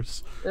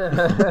 years.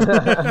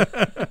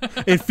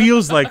 It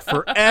feels like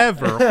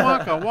forever.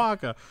 Waka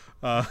waka.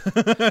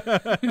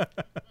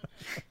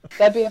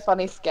 That'd be a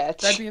funny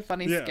sketch.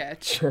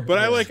 But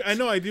I like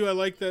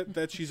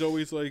that she's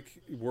always like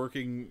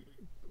working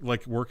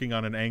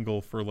on an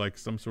angle for like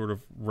some sort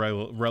of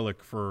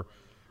relic for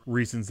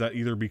reasons that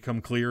either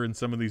become clear in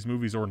some of these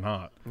movies or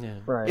not. Yeah.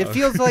 Right. It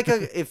feels like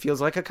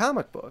a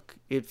comic book.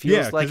 It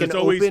feels like an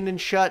open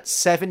and shut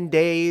 7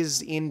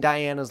 days in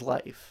Diana's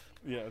life.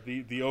 Yeah,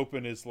 the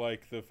open is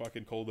like the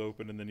fucking cold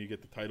open, and then you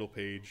get the title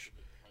page,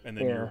 and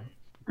then you're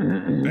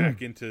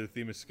back into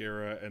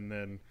Themyscira, and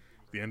then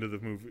the end of the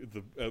movie,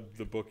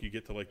 the book, you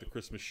get to like the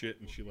Christmas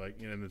shit, and she like,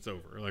 and it's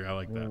over. Like I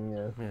like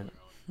that. Yeah.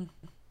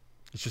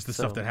 It's just the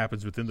stuff that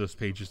happens within those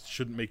pages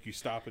shouldn't make you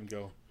stop and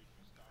go.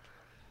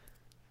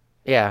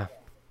 Yeah.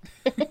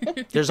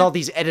 There's all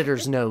these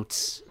editor's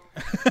notes.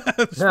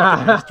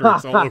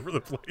 Asterisks all over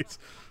the place.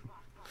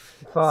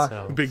 Fuck.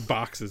 So, Big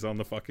boxes on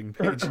the fucking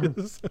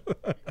pages.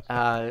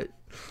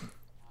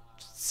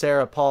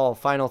 Sarah, Paul,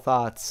 final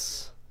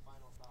thoughts.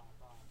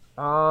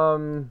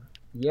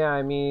 Yeah,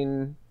 I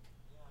mean,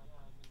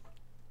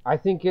 I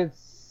think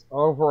it's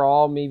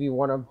overall maybe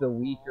one of the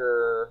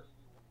weaker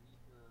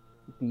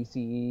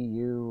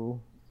DCEU,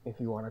 if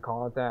you want to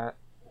call it that,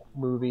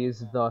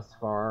 movies thus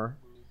far.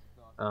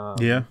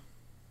 Yeah.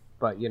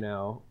 But you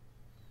know,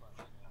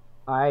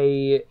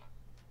 I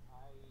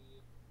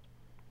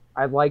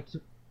liked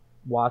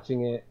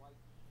watching it.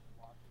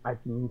 I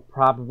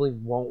probably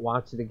won't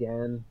watch it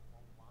again.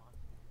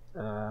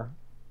 It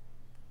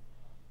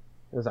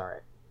was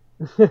alright.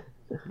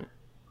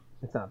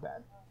 It's not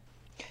bad.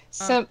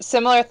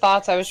 Similar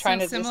thoughts. I was trying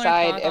to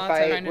decide if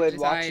I would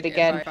watch it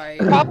again.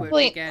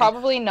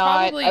 Probably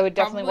not. I would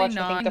definitely watch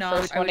the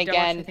first one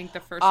again.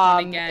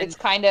 It's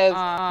kind of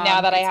now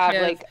that I have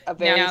like a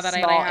very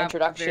small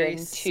introduction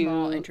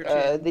to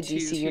the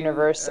DC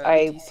universe,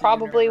 I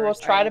probably will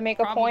try to make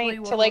a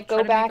point to like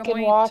go back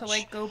and watch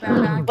like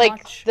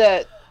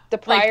the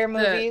prior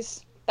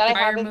movies that I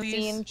haven't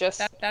seen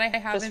just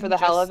for the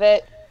hell of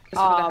it.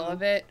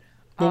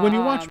 Well, when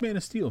you watch Man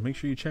of Steel, make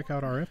sure you check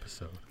out our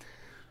episode.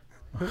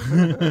 We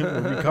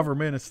cover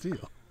Man of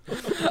Steel.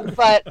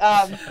 But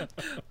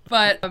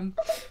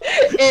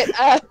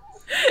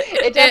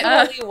it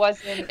definitely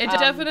wasn't a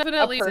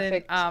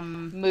perfect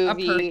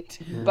movie,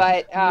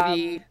 but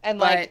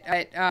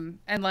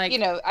you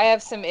know, I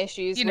have some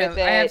issues with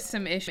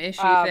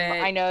it.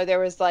 I know there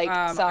was like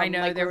some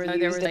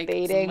reviews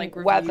debating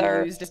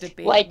whether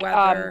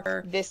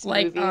this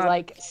movie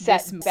like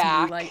set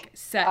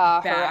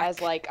back her as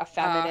like a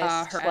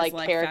feminist like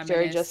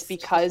character just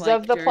because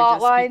of the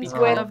plot lines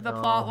with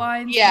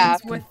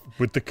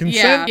the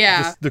consent,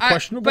 the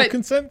questionable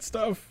consent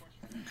stuff.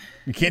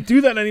 You can't do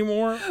that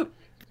anymore.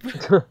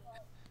 But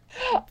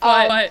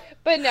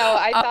no,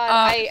 I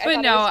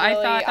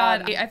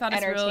thought it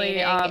was really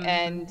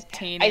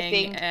entertaining, and I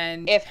think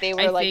if they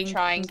were like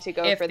trying to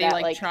go for that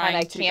like kind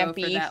of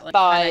campy,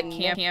 fun,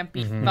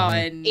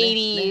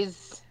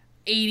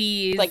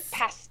 80s like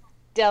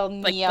pastel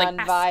neon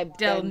vibe,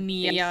 then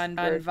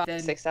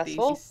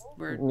successful.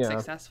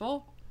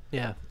 Successful.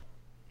 Yeah,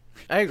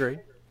 I agree.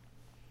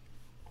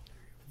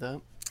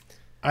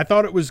 I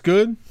thought it was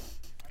good.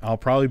 I'll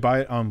probably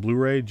buy it on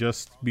Blu-ray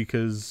just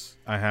because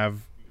I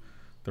have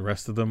the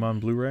rest of them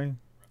on Blu-ray.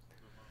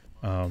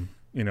 You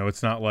know,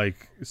 it's not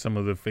like some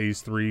of the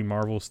Phase 3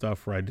 Marvel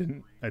stuff where I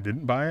didn't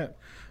buy it.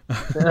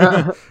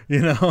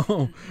 You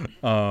know,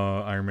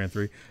 Iron Man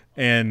 3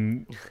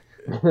 and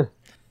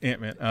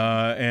Ant-Man,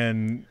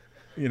 and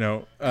you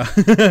know,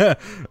 but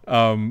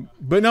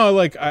no,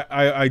 like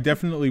I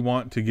definitely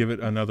want to give it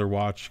another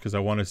watch because I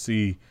want to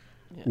see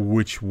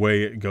which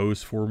way it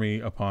goes for me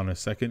upon a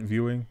second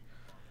viewing.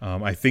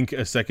 I think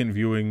a second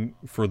viewing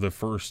for the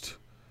first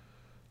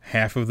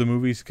half of the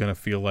movie is going to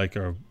feel like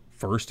a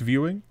first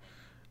viewing.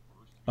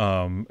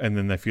 And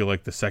then I feel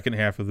like the second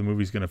half of the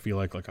movie is going to feel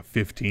like a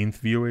 15th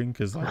viewing.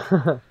 Because like,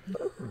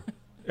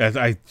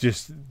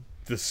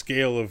 the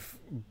scale of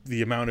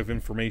the amount of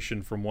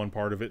information from one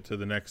part of it to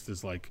the next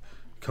is like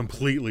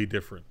completely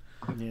different.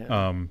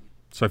 Yeah.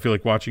 So I feel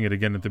like watching it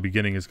again at the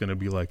beginning is going to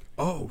be like,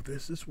 oh,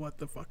 this is what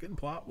the fucking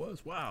plot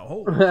was. Wow.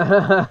 Holy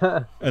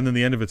and then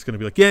the end of it's going to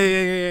be like,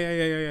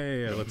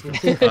 yeah. Let's go.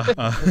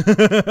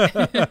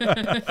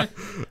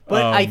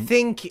 But I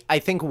think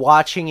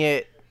watching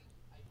it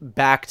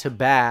back to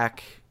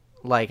back,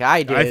 like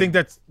I did, I think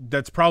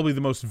that's probably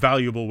the most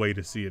valuable way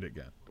to see it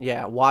again.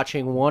 Yeah,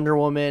 watching Wonder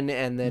Woman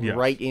and then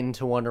right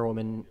into Wonder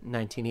Woman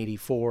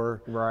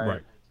 1984.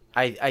 Right.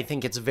 I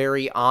think it's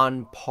very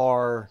on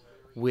par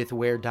with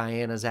where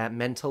Diana's at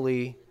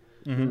mentally,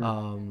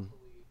 and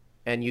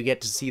you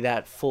get to see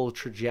that full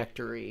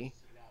trajectory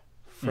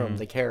from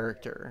the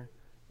character.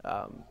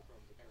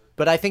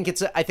 But I think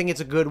it's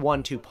a good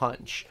 1-2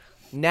 punch.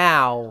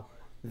 Now,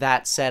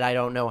 that said, I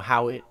don't know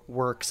how it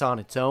works on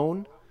its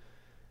own.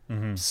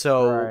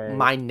 So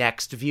my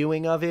next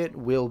viewing of it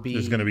will be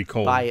It's gonna be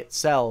cold by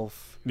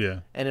itself, Yeah.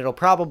 And it'll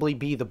probably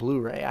be the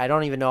Blu-ray. I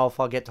don't even know if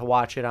I'll get to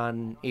watch it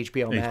on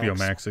HBO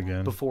Max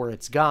again before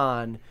it's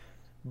gone.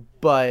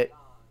 But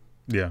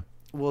yeah,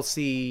 we'll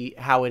see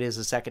how it is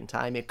a second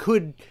time. It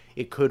could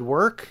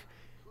work,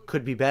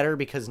 could be better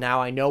because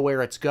now I know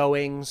where it's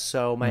going,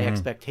 so my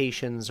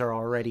expectations are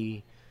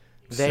already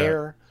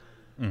there.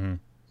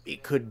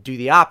 It could do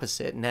the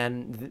opposite, and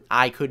then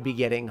I could be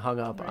getting hung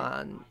up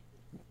on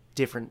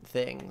different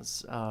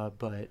things.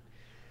 But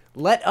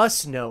let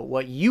us know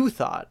what you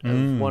thought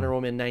of Wonder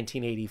Woman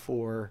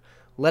 1984.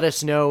 Let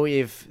us know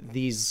if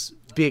these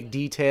big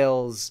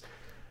details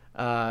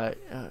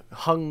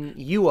hung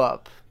you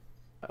up,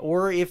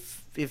 or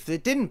if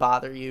it didn't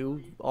bother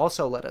you.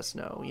 Also let us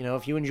know.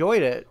 If you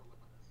enjoyed it,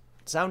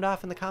 sound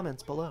off in the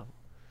comments below,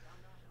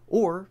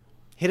 or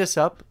hit us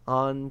up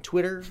on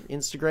Twitter,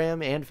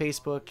 Instagram, and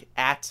Facebook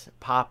at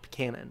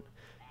PopCanon.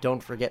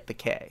 Don't forget the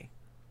K.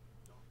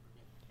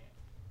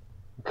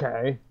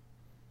 Okay.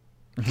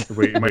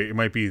 Wait, it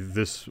might be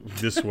this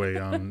way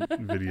on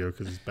video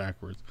because it's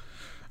backwards.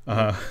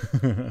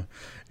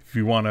 If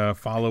you want to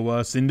follow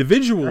us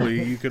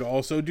individually, you could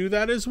also do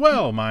that as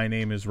well. My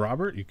name is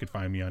Robert. You could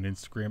find me on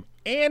Instagram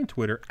and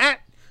Twitter at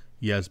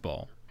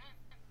Yesball.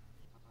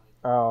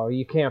 Oh,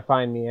 you can't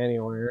find me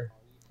anywhere.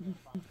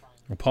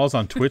 Well, Paul's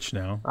on Twitch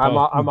now. I'm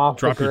off the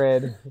drop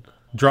grid.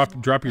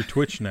 Drop your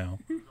Twitch now.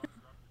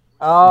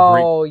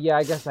 Oh, yeah,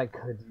 I guess I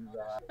could do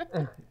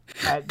that.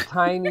 At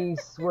Tiny,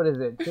 what is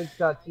it?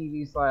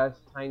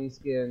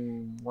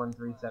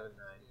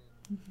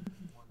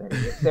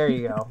 Twitch.tv/TinySkin1379. There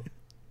you go.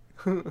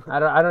 I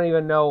don't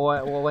even know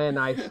what when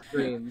I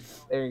stream.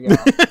 There you go.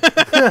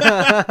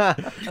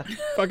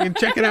 Fucking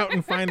check it out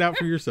and find out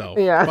for yourself.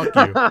 Yeah. Fuck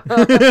you.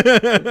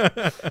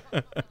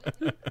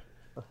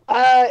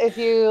 If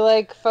you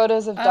like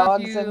photos of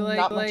dogs and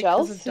not much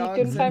else, you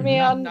can find me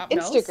on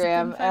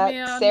Instagram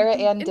at Sarah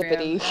Ann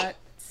Dippity.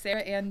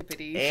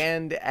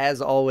 And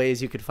as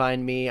always, you could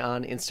find me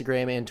on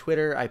Instagram and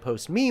Twitter. I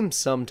post memes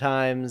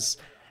sometimes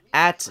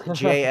at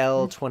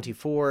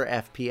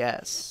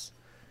JL24FPS.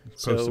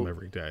 Post them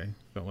every day.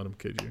 Don't let them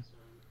kid you.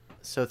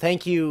 So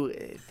thank you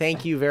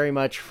very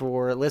much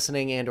for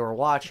listening and or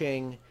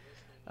watching.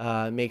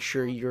 Make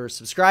sure you're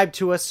subscribed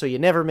to us so you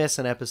never miss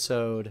an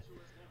episode.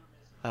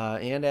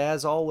 And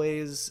as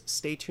always,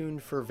 stay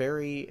tuned for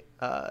very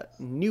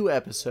new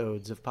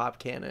episodes of Pop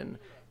Canon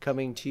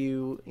coming to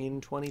you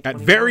in 2020 at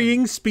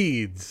varying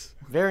speeds.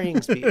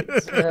 Varying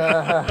speeds.